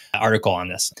article on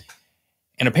this.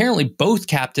 And apparently both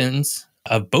captains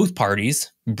of both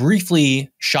parties briefly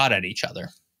shot at each other.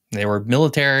 They were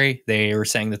military. They were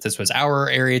saying that this was our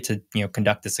area to,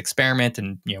 conduct this experiment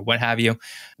and, what have you,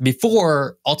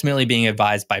 before ultimately being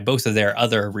advised by both of their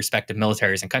other respective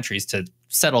militaries and countries to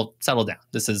settle down.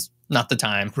 This is not the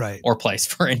time or place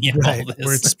for any of all this.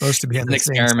 We're supposed to be on the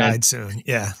same side soon.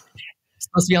 Yeah. It's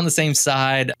supposed to be on the same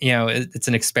side. It's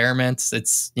an experiment.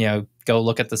 It's, go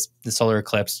look at the solar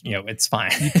eclipse. It's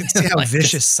fine. You can see how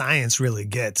vicious science really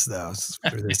gets, though,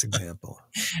 for this example.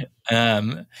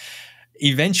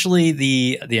 Eventually,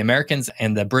 the Americans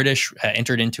and the British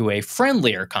entered into a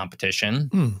friendlier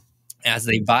competition as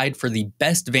they vied for the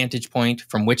best vantage point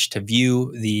from which to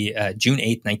view the June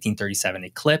 8th, 1937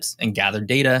 eclipse and gather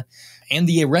data. And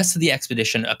the rest of the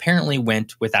expedition apparently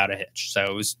went without a hitch.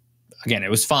 So it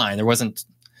was fine. There wasn't,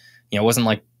 it wasn't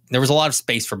like there was a lot of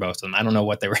space for both of them. I don't know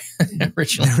what they were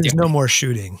originally doing. There's no more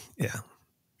shooting. Yeah.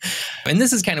 And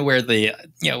this is kind of where the,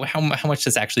 how much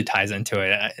this actually ties into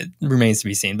it, it remains to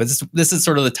be seen. But this is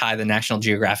sort of the tie the National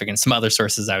Geographic and some other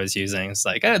sources I was using. It's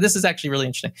like, oh, this is actually really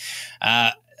interesting.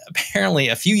 Apparently,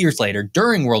 a few years later,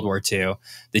 during World War II,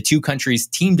 the two countries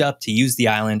teamed up to use the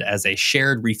island as a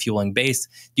shared refueling base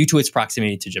due to its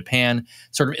proximity to Japan,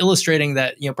 sort of illustrating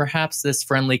that, perhaps this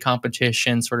friendly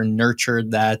competition sort of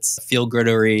nurtured that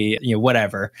feel-goodery,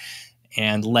 whatever,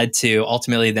 and led to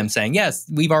ultimately them saying, yes,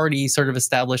 we've already sort of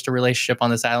established a relationship on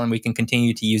this island. We can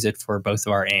continue to use it for both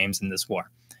of our aims in this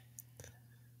war.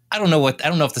 I don't know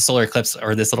if the solar eclipse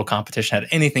or this little competition had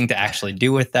anything to actually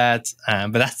do with that,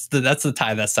 but that's the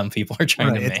tie that some people are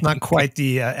trying to make. It's not quite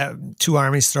the two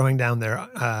armies throwing down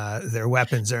their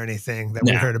weapons or anything that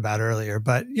we heard about earlier,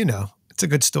 but it's a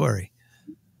good story.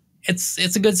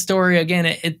 It's a good story. Again,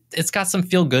 it's got some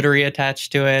feel-goodery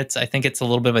attached to it. I think it's a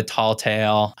little bit of a tall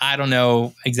tale. I don't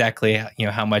know exactly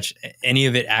how much any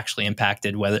of it actually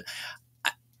impacted whether.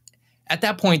 At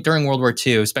that point during World War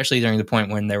II, especially during the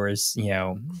point when there was,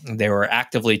 they were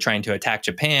actively trying to attack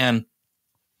Japan,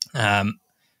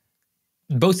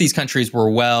 both these countries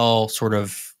were well sort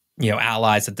of,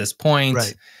 allies at this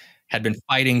point, had been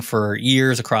fighting for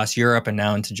years across Europe and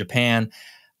now into Japan.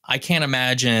 I can't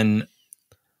imagine,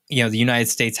 the United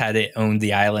States had it owned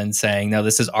the island saying, no,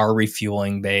 this is our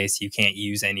refueling base. You can't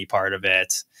use any part of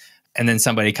it. And then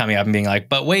somebody coming up and being like,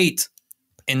 but wait,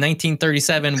 in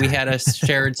 1937, we had a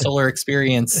shared solar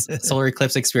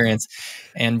eclipse experience,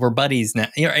 and we're buddies now.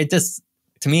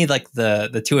 to me, like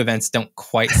the two events don't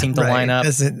quite seem to line up.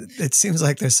 It seems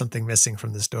like there's something missing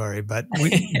from the story, but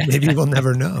maybe we'll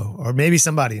never know, or maybe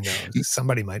somebody knows.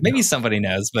 Somebody might know. Maybe somebody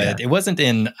knows, but it wasn't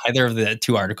in either of the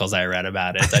two articles I read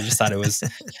about it. I just thought it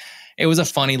was a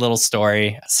funny little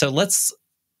story. So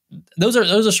those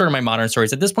are sort of my modern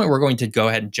stories. At this point, we're going to go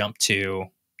ahead and jump to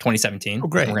 2017. Oh,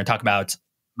 great. We're going to talk about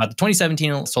the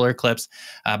 2017 solar eclipse.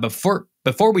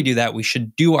 Before we do that, we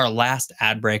should do our last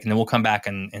ad break, and then we'll come back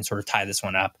and sort of tie this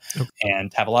one up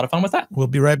and have a lot of fun with that. We'll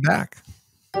be right back.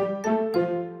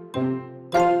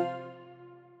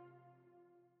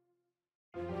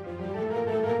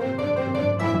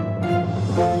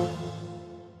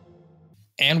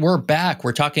 And we're back.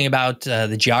 We're talking about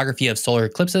the geography of solar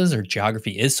eclipses, or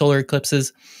geography is solar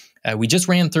eclipses. We just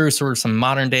ran through sort of some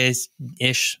modern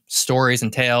days-ish stories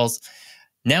and tales.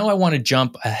 Now I want to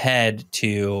jump ahead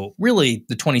to really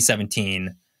the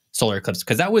 2017 solar eclipse,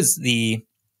 because there's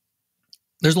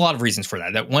a lot of reasons for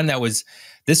that.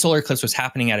 This solar eclipse was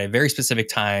happening at a very specific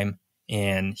time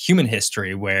in human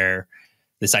history where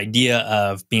this idea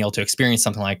of being able to experience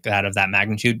something like that of that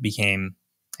magnitude became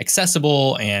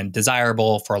accessible and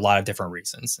desirable for a lot of different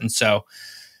reasons. And so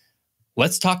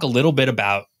let's talk a little bit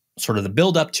about sort of the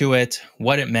build up to it,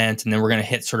 what it meant, and then we're going to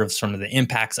hit sort of some of the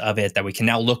impacts of it that we can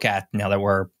now look at now that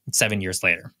we're 7 years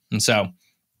later. And so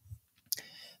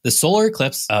the solar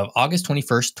eclipse of August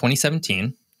 21st,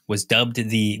 2017 was dubbed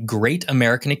the Great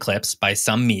American Eclipse by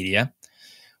some media,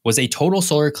 was a total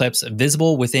solar eclipse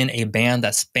visible within a band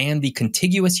that spanned the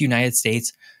contiguous United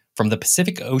States from the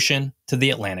Pacific Ocean to the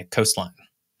Atlantic coastline.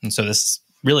 And so this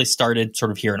really started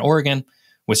sort of here in Oregon,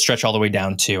 would stretch all the way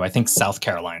down to, I think, South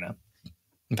Carolina.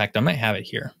 In fact, I might have it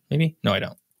here. Maybe? No, I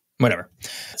don't. Whatever.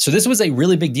 So this was a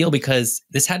really big deal because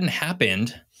this hadn't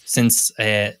happened since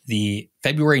the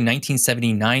February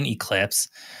 1979 eclipse.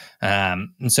 And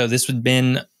so this it'd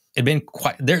been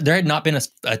quite, there had not been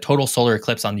a total solar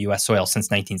eclipse on the U.S. soil since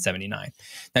 1979.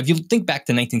 Now, if you think back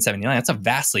to 1979, that's a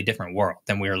vastly different world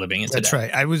than we are living in today. That's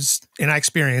right. I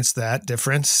experienced that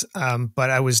difference, but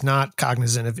I was not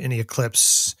cognizant of any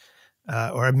eclipse.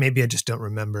 Or maybe I just don't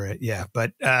remember it. Yeah.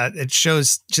 But it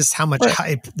shows just how much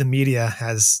hype the media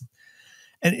has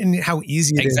and how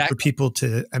easy it is for people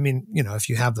to, if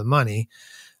you have the money,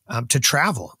 to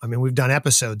travel. I mean, we've done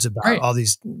episodes about all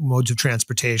these modes of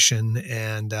transportation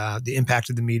and the impact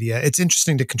of the media. It's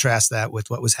interesting to contrast that with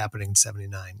what was happening in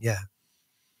 79. Yeah.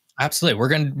 Absolutely. We're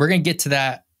going to get to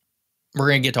that. We're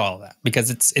going to get to all of that because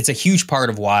it's a huge part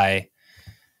of why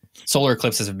solar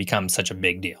eclipses have become such a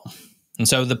big deal. And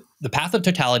so the path of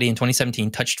totality in 2017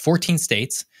 touched 14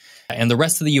 states, and the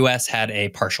rest of the U.S. had a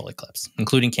partial eclipse,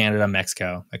 including Canada,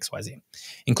 Mexico, XYZ,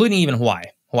 including even Hawaii.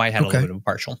 Hawaii had a little bit of a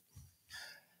partial.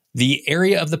 The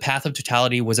area of the path of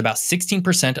totality was about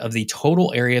 16% of the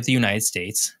total area of the United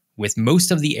States, with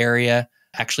most of the area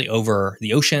actually over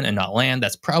the ocean and not land.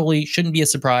 That's probably shouldn't be a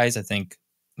surprise. I think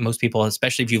most people,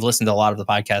 especially if you've listened to a lot of the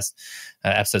podcast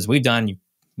episodes we've done, you're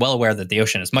well aware that the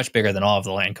ocean is much bigger than all of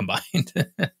the land combined.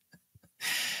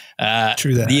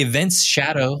 True that. The event's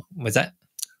shadow, was that?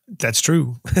 That's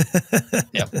true.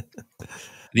 Yep.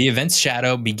 The event's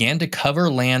shadow began to cover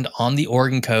land on the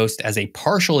Oregon coast as a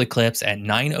partial eclipse at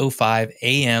 9:05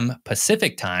 a.m.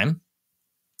 Pacific time,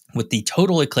 with the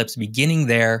total eclipse beginning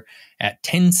there at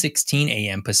 10:16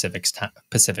 a.m.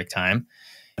 Pacific time.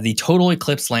 The total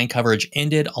eclipse land coverage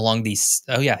ended along the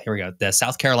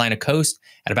South Carolina coast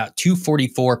at about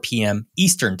 2:44 p.m.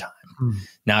 Eastern time.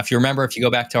 Now, if you remember, if you go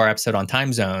back to our episode on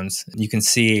time zones, you can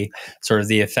see sort of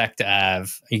the effect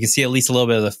of, you can see at least a little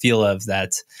bit of the feel of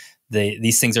that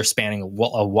these things are spanning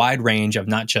a wide range of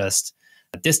not just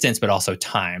distance, but also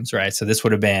times, right? So this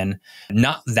would have been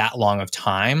not that long of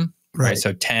time, right?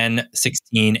 So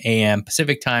 10:16 a.m.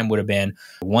 Pacific time would have been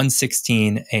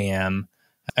 1:16 a.m.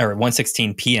 or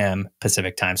 1:16 p.m.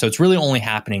 Pacific time. So it's really only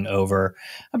happening over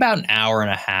about an hour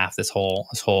and a half, this whole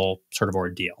sort of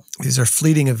ordeal. These are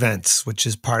fleeting events, which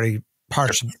is part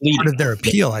of their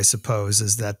appeal, I suppose,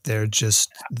 is that they're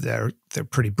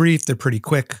pretty brief, they're pretty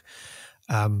quick,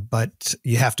 but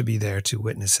you have to be there to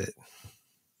witness it.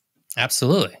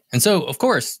 Absolutely. And so, of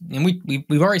course, and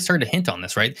we've already started to hint on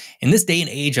this, right? In this day and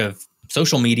age of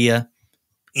social media,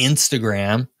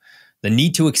 Instagram, the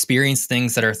need to experience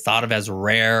things that are thought of as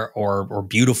rare or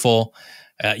beautiful,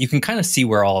 you can kind of see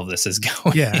where all of this is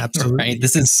going. Yeah, absolutely. Right? You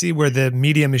can see where the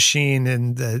media machine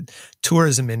and the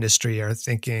tourism industry are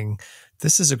thinking,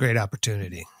 this is a great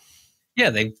opportunity. Yeah,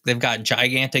 they've got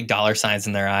gigantic dollar signs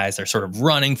in their eyes. They're sort of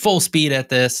running full speed at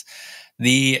this.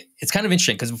 It's kind of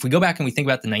interesting because if we go back and we think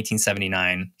about the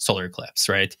 1979 solar eclipse,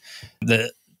 right?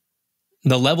 The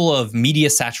level of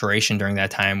media saturation during that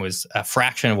time was a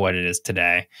fraction of what it is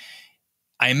today.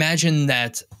 I imagine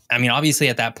that, I mean, obviously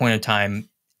at that point in time,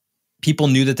 people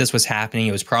knew that this was happening.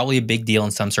 It was probably a big deal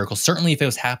in some circles. Certainly if it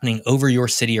was happening over your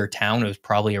city or town, it was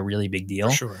probably a really big deal.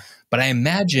 For sure. But I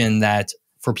imagine that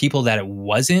for people that it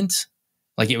wasn't,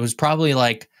 like it was probably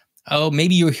like, oh,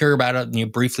 maybe you hear about it, you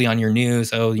know, briefly on your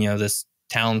news. Oh, you know, this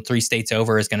town 3 states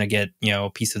over is going to get, you know,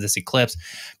 a piece of this eclipse.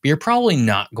 But you're probably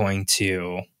not going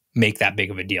to make that big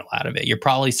of a deal out of it. You're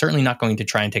probably certainly not going to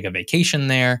try and take a vacation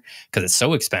there because it's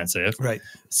so expensive. Right.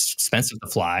 It's expensive to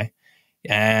fly.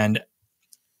 And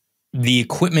the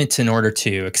equipment in order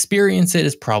to experience it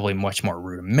is probably much more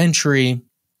rudimentary.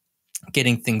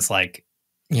 Getting things like,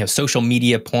 you know, social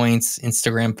media points,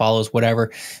 Instagram follows,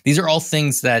 whatever. These are all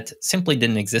things that simply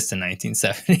didn't exist in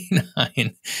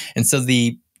 1979. And so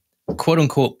the quote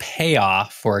unquote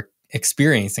payoff for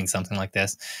experiencing something like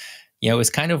this, you know, is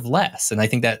kind of less. And I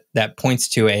think that that points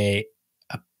to a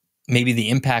maybe the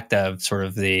impact of sort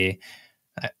of the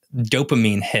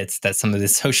dopamine hits that some of the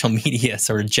social media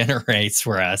sort of generates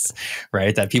for us,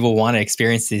 right? That people want to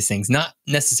experience these things, not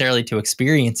necessarily to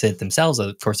experience it themselves.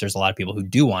 Of course, there's a lot of people who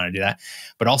do want to do that,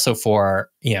 but also for,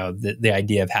 you know, the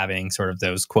idea of having sort of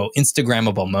those quote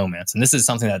Instagrammable moments. And this is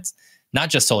something that's not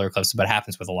just solar eclipses, but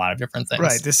happens with a lot of different things.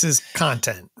 Right. This is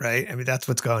content, right? I mean, that's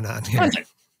what's going on here. Content.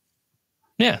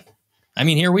 Yeah. I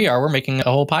mean, here we are. We're making a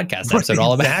whole podcast episode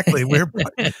all about exactly.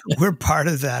 We're part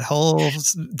of that whole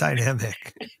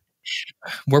dynamic.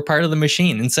 We're part of the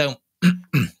machine. And so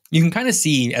you can kind of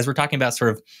see, as we're talking about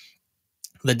sort of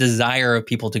the desire of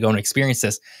people to go and experience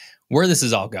this, where this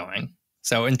is all going.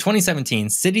 So in 2017,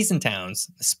 cities and towns,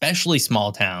 especially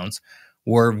small towns,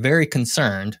 were very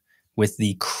concerned with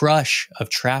the crush of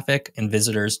traffic and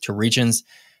visitors to regions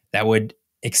that would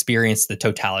experience the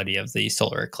totality of the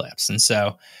solar eclipse. And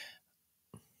so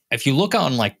if you look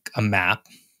on like a map,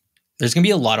 there's going to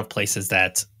be a lot of places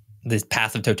that this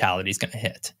path of totality is going to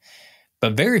hit.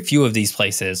 But very few of these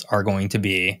places are going to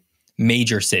be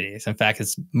major cities. In fact,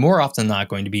 it's more often than not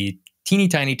going to be teeny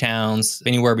tiny towns,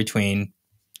 anywhere between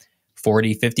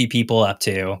 40, 50 people up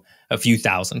to a few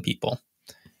thousand people.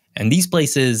 And these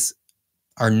places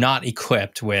are not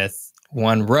equipped with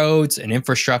roads and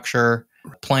infrastructure,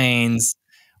 planes,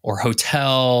 or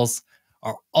hotels,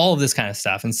 or all of this kind of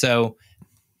stuff. And so,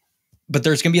 but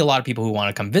there's going to be a lot of people who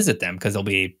want to come visit them because they'll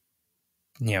be,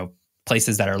 you know,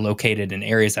 places that are located in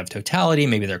areas of totality.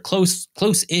 Maybe they're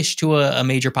close-ish to a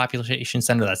major population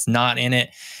center that's not in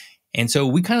it. And so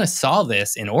we kind of saw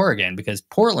this in Oregon because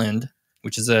Portland,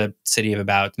 which is a city of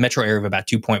about, metro area of about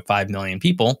 2.5 million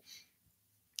people,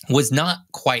 was not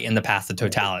quite in the path of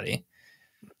totality.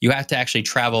 You have to actually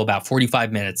travel about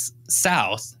 45 minutes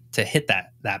south to hit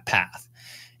that path.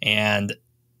 And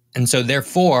so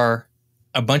therefore,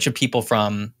 a bunch of people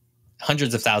from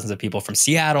hundreds of thousands of people from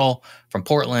Seattle, from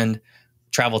Portland,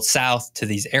 traveled south to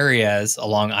these areas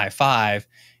along I-5.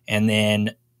 And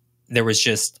then it was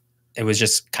just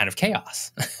kind of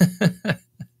chaos.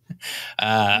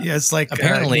 Yeah, it's like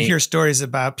apparently you hear stories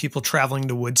about people traveling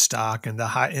to Woodstock and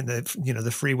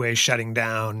the freeway shutting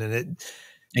down, and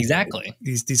exactly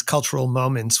these cultural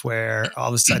moments where all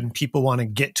of a sudden people want to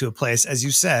get to a place, as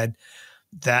you said,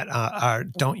 that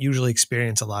don't usually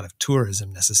experience a lot of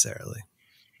tourism necessarily.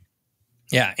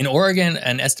 Yeah, in Oregon,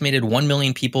 an estimated 1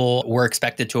 million people were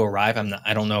expected to arrive.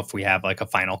 I don't know if we have like a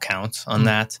final count on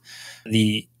that.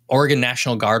 The Oregon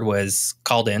National Guard was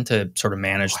called in to sort of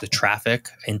manage the traffic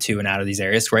into and out of these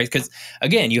areas, right? Because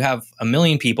again, you have 1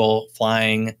 million people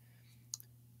flying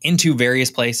into various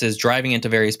places, driving into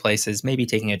various places, maybe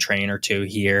taking a train or two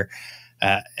here.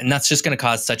 And that's just going to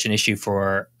cause such an issue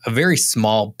for a very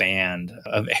small band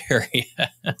of area.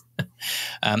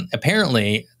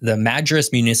 Apparently, the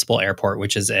Madras Municipal Airport,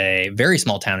 which is a very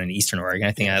small town in Eastern Oregon,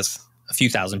 I think it has a few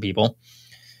thousand people,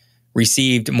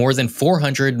 received more than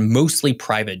 400 mostly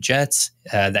private jets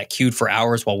that queued for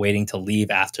hours while waiting to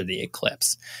leave after the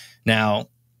eclipse. Now,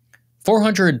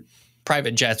 400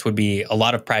 private jets would be a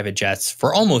lot of private jets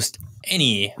for almost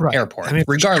any airport, I mean,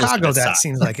 regardless Chicago, of its that size.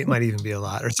 seems like it might even be a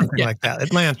lot, or something like that.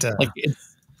 Atlanta,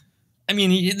 I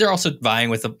mean, they're also vying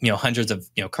with hundreds of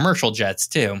commercial jets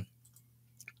too.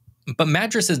 But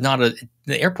Madras is the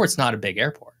airport's not a big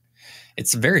airport;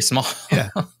 it's very small. Yeah,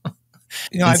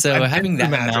 I've having been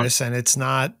to that Madras, and it's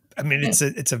not. I mean, it's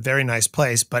a very nice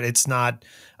place, but it's not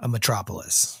a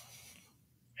metropolis.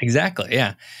 Exactly.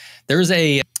 Yeah, there's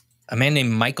a man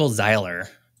named Michael Zeiler,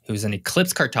 who's an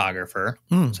eclipse cartographer.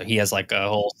 So he has like a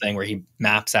whole thing where he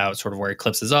maps out sort of where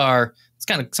eclipses are. It's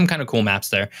kind of some kind of cool maps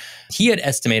there. He had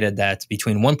estimated that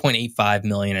between 1.85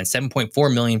 million and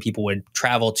 7.4 million people would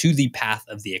travel to the path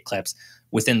of the eclipse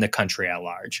within the country at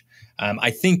large. I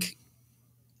think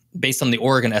based on the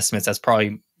Oregon estimates, that's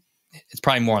probably it's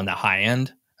probably more on the high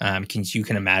end. You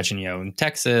can imagine, in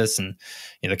Texas and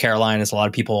the Carolinas, a lot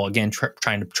of people, again,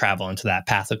 trying to travel into that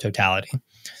path of totality.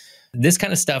 This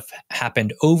kind of stuff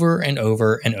happened over and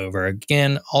over and over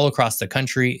again, all across the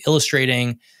country,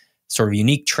 illustrating sort of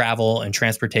unique travel and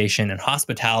transportation and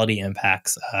hospitality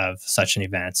impacts of such an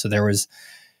event. So there was,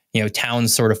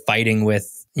 towns sort of fighting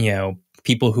with,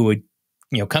 people who would,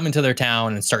 come into their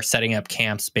town and start setting up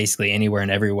camps basically anywhere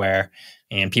and everywhere.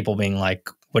 And people being like,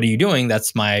 what are you doing?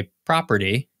 That's my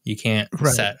property. You can't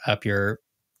set up your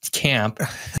camp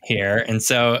here. And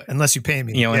so, unless you pay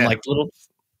me, and like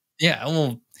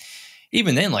well,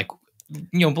 even then, like,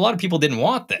 a lot of people didn't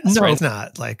want this. No, right? It's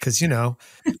not, like, because,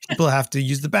 people have to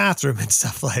use the bathroom and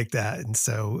stuff like that. And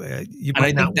so you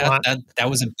might not want. That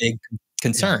was a big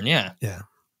concern. Yeah.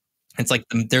 It's like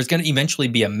there's going to eventually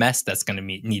be a mess that's going to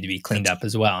need to be cleaned up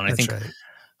as well. And I think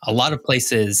a lot of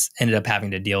places ended up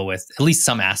having to deal with at least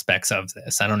some aspects of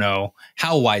this. I don't know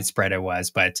how widespread it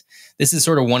was, but this is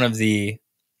sort of one of the.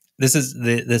 This is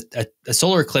a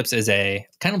solar eclipse is a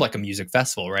kind of like a music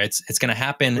festival, right? It's going to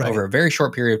happen over a very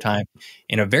short period of time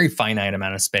in a very finite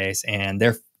amount of space, and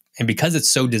because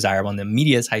it's so desirable and the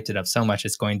media has hyped it up so much,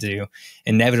 it's going to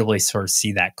inevitably sort of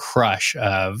see that crush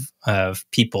of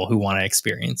people who want to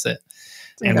experience it.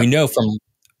 And we know for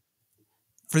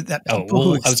that. I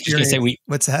was just going to say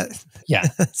what's that? Yeah,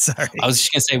 sorry. I was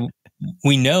just going to say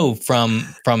we know from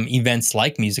events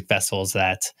like music festivals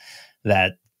that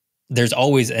there's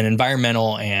always an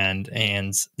environmental and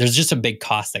there's just a big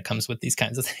cost that comes with these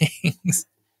kinds of things.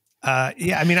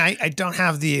 Yeah, I mean, I don't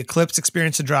have the eclipse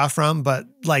experience to draw from, but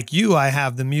like you, I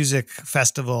have the music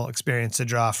festival experience to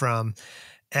draw from.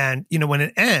 And, when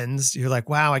it ends, you're like,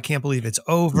 wow, I can't believe it's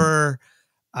over.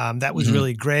 That was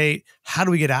really great. How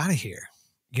do we get out of here?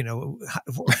 How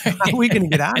are we going to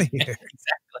get out of here?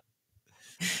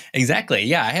 Exactly.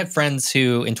 Yeah. I had friends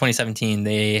who in 2017,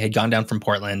 they had gone down from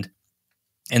Portland.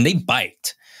 And they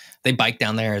biked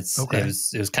down there. It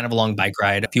was kind of a long bike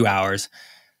ride, a few hours,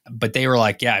 but they were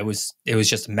like, yeah, it was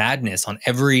just madness on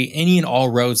any and all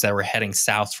roads that were heading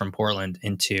south from Portland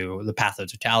into the path of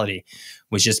totality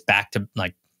was just back to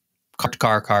like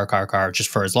car, just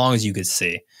for as long as you could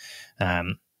see.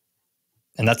 And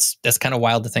that's kind of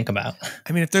wild to think about.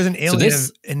 I mean, if there's an alien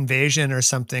invasion or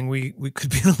something, we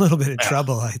could be in a little bit of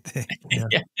trouble, I think. Yeah,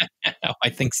 I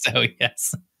think so.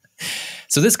 Yes.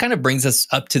 So this kind of brings us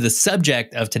up to the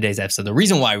subject of today's episode, the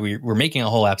reason why we're making a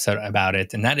whole episode about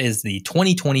it, and that is the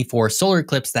 2024 solar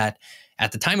eclipse that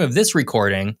at the time of this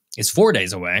recording is 4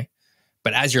 days away,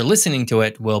 but as you're listening to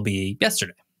it will be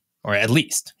yesterday, or at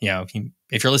least,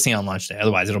 if you're listening on launch day.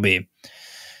 Otherwise, it'll be,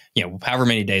 however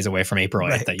many days away from April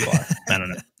 8th that you are. I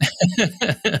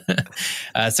don't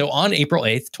know. So on April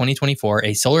 8th, 2024,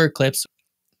 a solar eclipse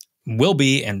will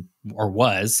be or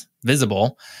was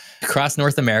visible across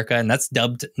North America, and that's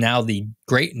dubbed now the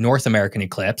Great North American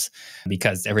Eclipse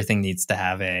because everything needs to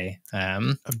have a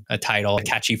title, a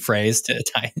catchy phrase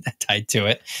tied to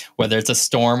it, whether it's a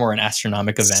storm or an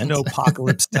astronomic event.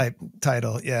 Snowpocalypse type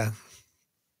title, yeah.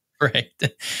 Right.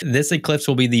 This eclipse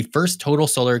will be the first total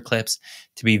solar eclipse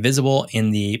to be visible in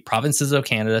the provinces of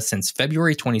Canada since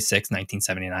February 26,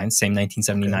 1979, same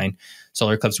 1979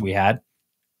 solar eclipse we had.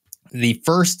 The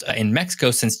first in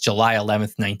Mexico since July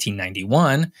 11th,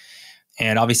 1991,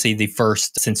 and obviously the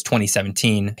first since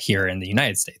 2017 here in the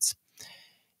United States.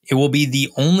 It will be the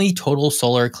only total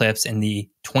solar eclipse in the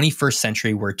 21st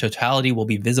century where totality will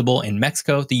be visible in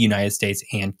Mexico, the United States,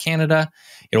 and Canada.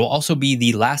 It will also be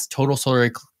the last total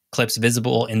solar eclipse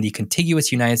visible in the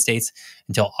contiguous United States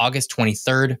until August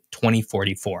 23rd,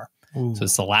 2044. Ooh. So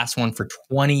it's the last one for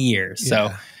 20 years. Yeah.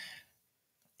 So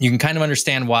you can kind of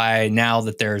understand why now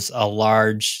that there's a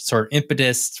large sort of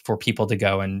impetus for people to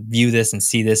go and view this and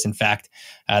see this. In fact,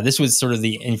 this was sort of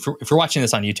if you're watching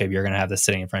this on YouTube, you're going to have this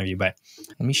sitting in front of you. But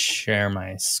let me share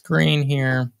my screen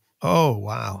here. Oh,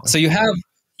 wow. So you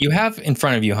have in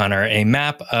front of you, Hunter, a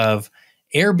map of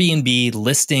Airbnb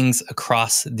listings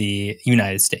across the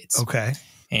United States. Okay.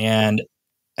 And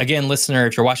again, listener,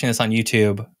 if you're watching this on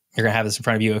YouTube, you're going to have this in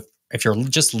front of you. If you're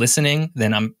just listening,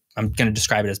 then I'm going to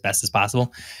describe it as best as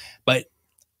possible. But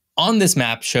on this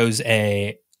map shows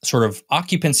a sort of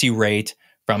occupancy rate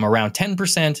from around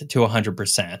 10% to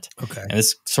 100%. Okay. And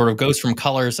this sort of goes from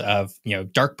colors of,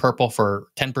 dark purple for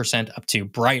 10% up to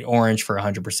bright orange for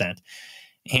 100%.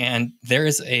 And there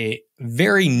is a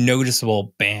very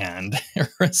noticeable band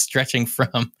stretching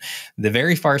from the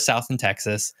very far south in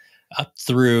Texas up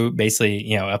through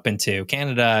basically, up into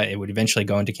Canada. It would eventually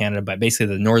go into Canada, but basically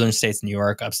the northern states, New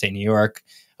York, upstate New York,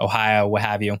 Ohio, what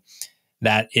have you.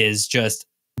 That is just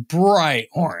bright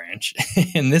orange.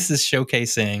 And this is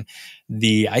showcasing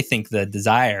I think the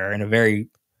desire in a very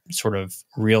sort of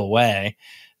real way,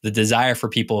 the desire for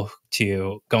people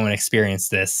to go and experience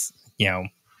this,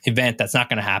 event that's not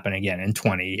going to happen again in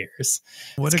 20 years.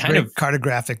 What It's a great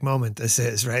cartographic moment this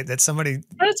is, right? That somebody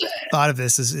thought of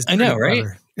this is I know, right?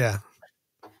 clever. Yeah.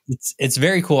 It's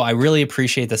very cool. I really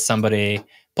appreciate that somebody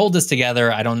pulled this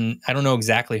together. I don't know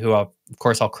exactly who. Of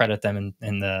course, I'll credit them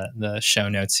in the show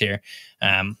notes here.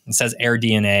 It says Air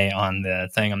DNA on the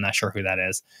thing. I'm not sure who that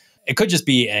is. It could just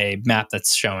be a map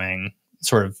that's showing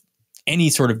sort of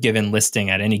any sort of given listing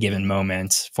at any given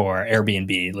moment for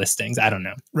Airbnb listings. I don't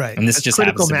know. Right. And this As just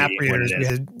critical happens to map be what readers, it we is.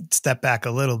 had to step back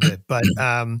a little bit, but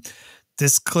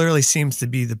this clearly seems to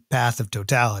be the path of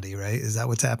totality, right? Is that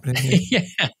what's happening here?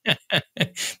 Yeah.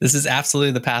 This is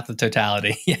absolutely the path of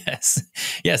totality. Yes.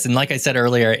 Yes. And like I said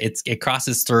earlier, it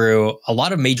crosses through a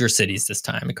lot of major cities this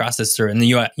time. It crosses through in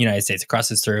the United States. It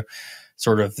crosses through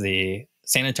sort of the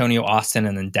San Antonio, Austin,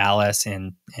 and then Dallas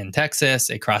in Texas.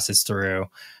 It crosses through,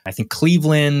 I think,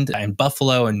 Cleveland and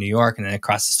Buffalo and New York, and then it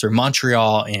crosses through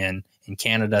Montreal in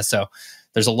Canada. So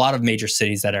there's a lot of major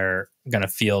cities that are going to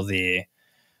feel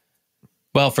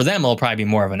well, for them, it'll probably be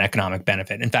more of an economic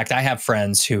benefit. In fact, I have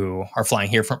friends who are flying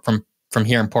here from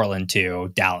here in Portland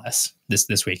to Dallas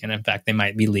this weekend. In fact, they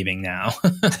might be leaving now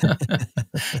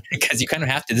because you kind of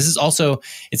have to. This is also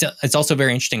it's also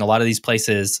very interesting. A lot of these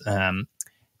places.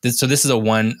 So this is a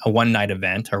one night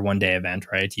event or 1 day event,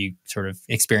 right? You sort of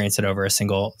experience it over a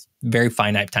single, very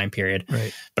finite time period.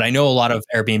 Right. But I know a lot of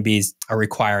Airbnbs are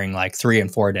requiring like 3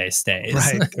 and 4 day stays.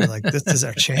 Right. They're like, this is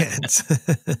our chance.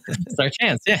 It's our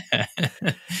chance. Yeah.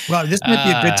 Well, this might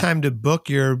be a good time to book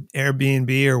your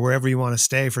Airbnb or wherever you want to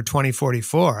stay for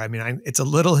 2044. I mean, it's a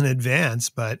little in advance,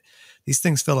 but these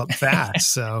things fill up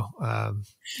fast. So,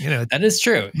 that is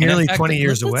true. Nearly 20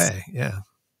 years away. Yeah.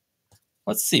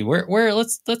 Let's see. We're in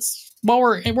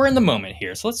the moment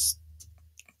here. So let's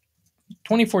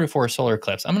 2044 solar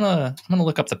eclipse. I'm gonna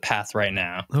look up the path right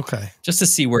now. Okay. Just to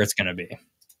see where it's gonna be.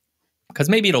 Because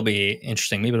maybe it'll be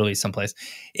interesting. Maybe it'll be someplace.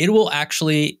 It will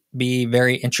actually be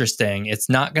very interesting. It's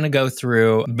not going to go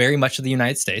through very much of the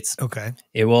United States. Okay.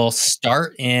 It will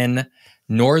start in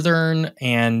northern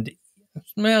and,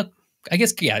 well, I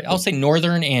guess, yeah, I'll say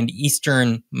northern and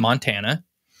eastern Montana,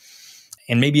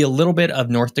 and maybe a little bit of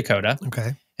North Dakota.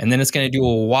 Okay. And then it's going to do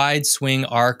a wide swing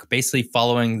arc, basically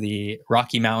following the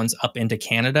Rocky Mountains up into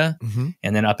Canada,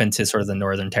 and then up into sort of the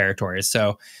northern territories.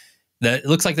 So it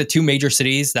looks like the only two major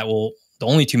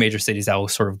cities that will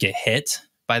sort of get hit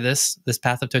by this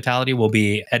path of totality will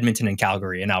be Edmonton and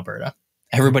Calgary in Alberta.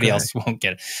 Everybody else won't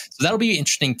get it. So that'll be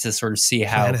interesting to sort of see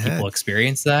how people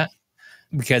experience that,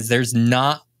 because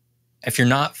if you're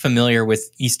not familiar with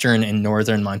eastern and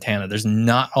northern Montana, there's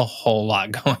not a whole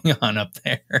lot going on up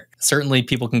there. Certainly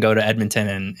people can go to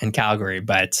Edmonton and Calgary,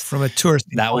 but from a tourist,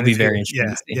 that will be very interesting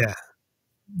to see.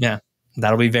 Yeah.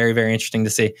 That'll be very, very interesting to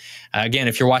see. Again,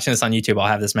 if you're watching this on YouTube, I'll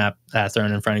have this map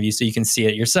thrown in front of you so you can see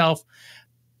it yourself.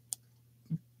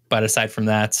 But aside from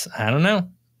that, I don't know.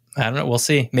 We'll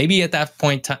see. Maybe at that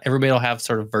point, everybody will have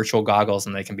sort of virtual goggles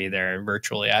and they can be there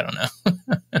virtually. I don't know.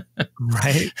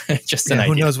 Right. Just an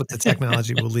idea. Who knows what the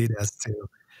technology will lead us to.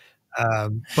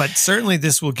 But certainly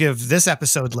this will give this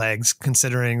episode legs,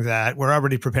 considering that we're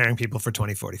already preparing people for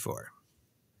 2044.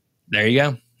 There you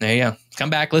go.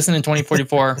 Come back, listen in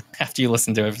 2044 after you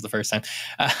listen to it for the first time.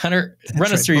 Hunter,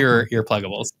 run us through your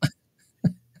pluggables.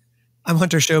 I'm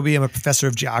Hunter Shobi. I'm a professor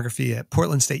of geography at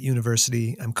Portland State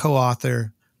University. I'm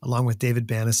co-author, along with David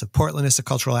Banas, of Portlandist, a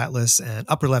cultural atlas, and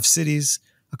Upper Left Cities,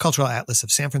 a cultural atlas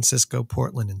of San Francisco,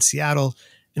 Portland, and Seattle,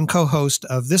 and co-host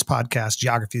of this podcast,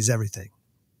 Geography is Everything.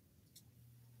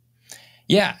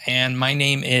 Yeah, and my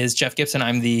name is Jeff Gibson.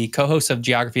 I'm the co-host of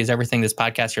Geography is Everything, this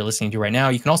podcast you're listening to right now.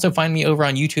 You can also find me over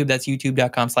on YouTube. That's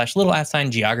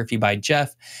youtube.com/geography by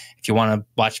Jeff. If you want to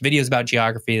watch videos about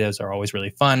geography, those are always really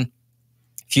fun.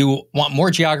 If you want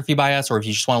more geography by us, or if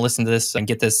you just want to listen to this and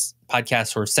get this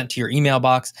podcast sort of sent to your email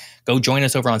box, go join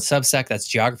us over on Substack.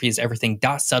 That's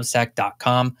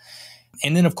geographyiseverything.substack.com.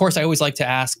 And then, of course, I always like to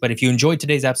ask, but if you enjoyed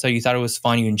today's episode, you thought it was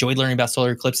fun, you enjoyed learning about solar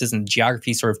eclipses and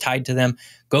geography sort of tied to them,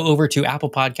 go over to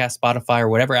Apple Podcasts, Spotify, or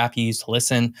whatever app you use to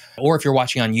listen. Or if you're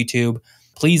watching on YouTube,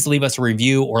 please leave us a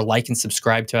review or like and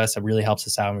subscribe to us. It really helps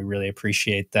us out, and we really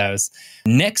appreciate those.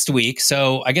 Next week,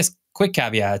 so I guess quick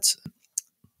caveat.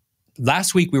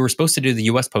 Last week, we were supposed to do the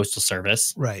U.S. Postal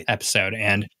Service episode,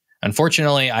 and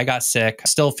unfortunately, I got sick.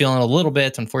 Still feeling a little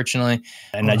bit, unfortunately,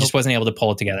 and I just wasn't able to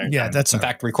pull it together. Yeah, that's in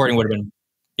fact, recording would have been,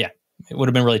 it would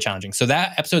have been really challenging. So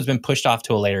that episode's been pushed off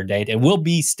to a later date. It will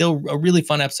be still a really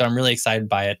fun episode. I'm really excited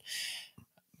by it.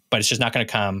 but it's just not going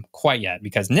to come quite yet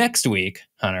because next week,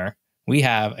 Hunter, we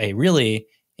have a really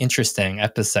interesting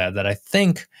episode that I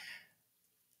think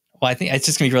it's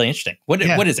just going to be really interesting. What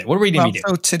is it? What are we going to be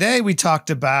doing? So today we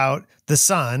talked about the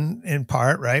sun in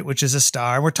part, right? Which is a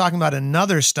star. We're talking about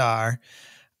another star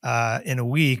in a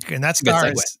week, and that star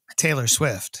is Taylor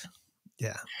Swift.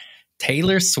 Yeah.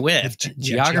 Taylor Swift.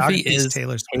 Geography is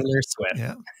Taylor Swift.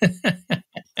 Yeah.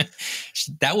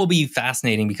 That will be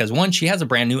fascinating because 1, she has a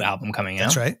brand new album coming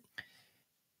out. That's right.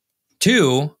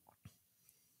 2,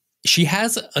 she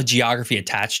has a geography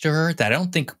attached to her that I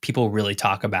don't think people really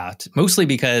talk about, mostly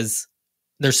because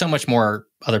there's so much more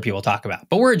other people talk about.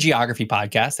 But we're a geography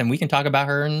podcast and we can talk about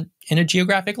her in a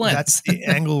geographic lens. That's the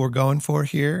angle we're going for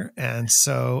here. And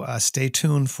so stay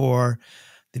tuned for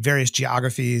the various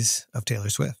geographies of Taylor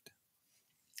Swift.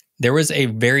 There was a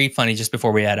very funny, just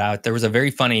before we head out, there was a very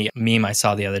funny meme I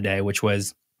saw the other day, which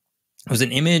was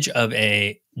an image of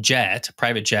a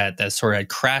private jet that sort of had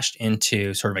crashed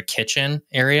into sort of a kitchen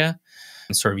area.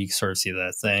 And you can see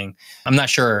the thing. I'm not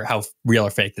sure how real or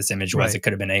fake this image was. Right. It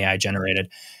could have been AI generated.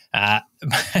 But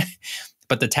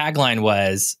the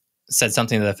tagline said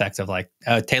something to the effect of like,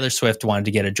 Taylor Swift wanted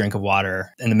to get a drink of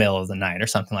water in the middle of the night or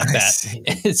something like that.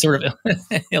 It's sort of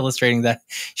illustrating that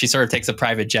she sort of takes a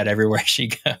private jet everywhere she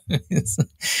goes,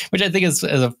 which I think is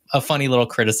a funny little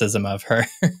criticism of her.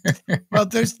 Well,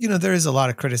 there is a lot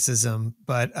of criticism,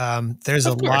 but there's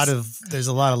a lot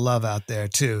of love out there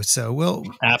too. So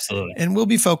we'll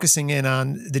be focusing in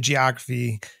on the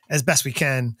geography as best we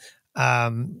can,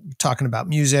 talking about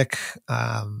music.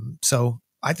 So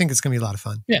I think it's going to be a lot of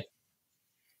fun. Yeah.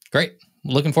 Great.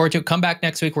 Looking forward to it. Come back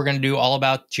next week. We're going to do all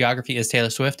about Geography is Taylor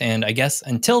Swift. And I guess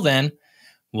until then,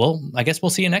 we'll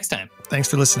see you next time. Thanks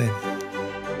for listening.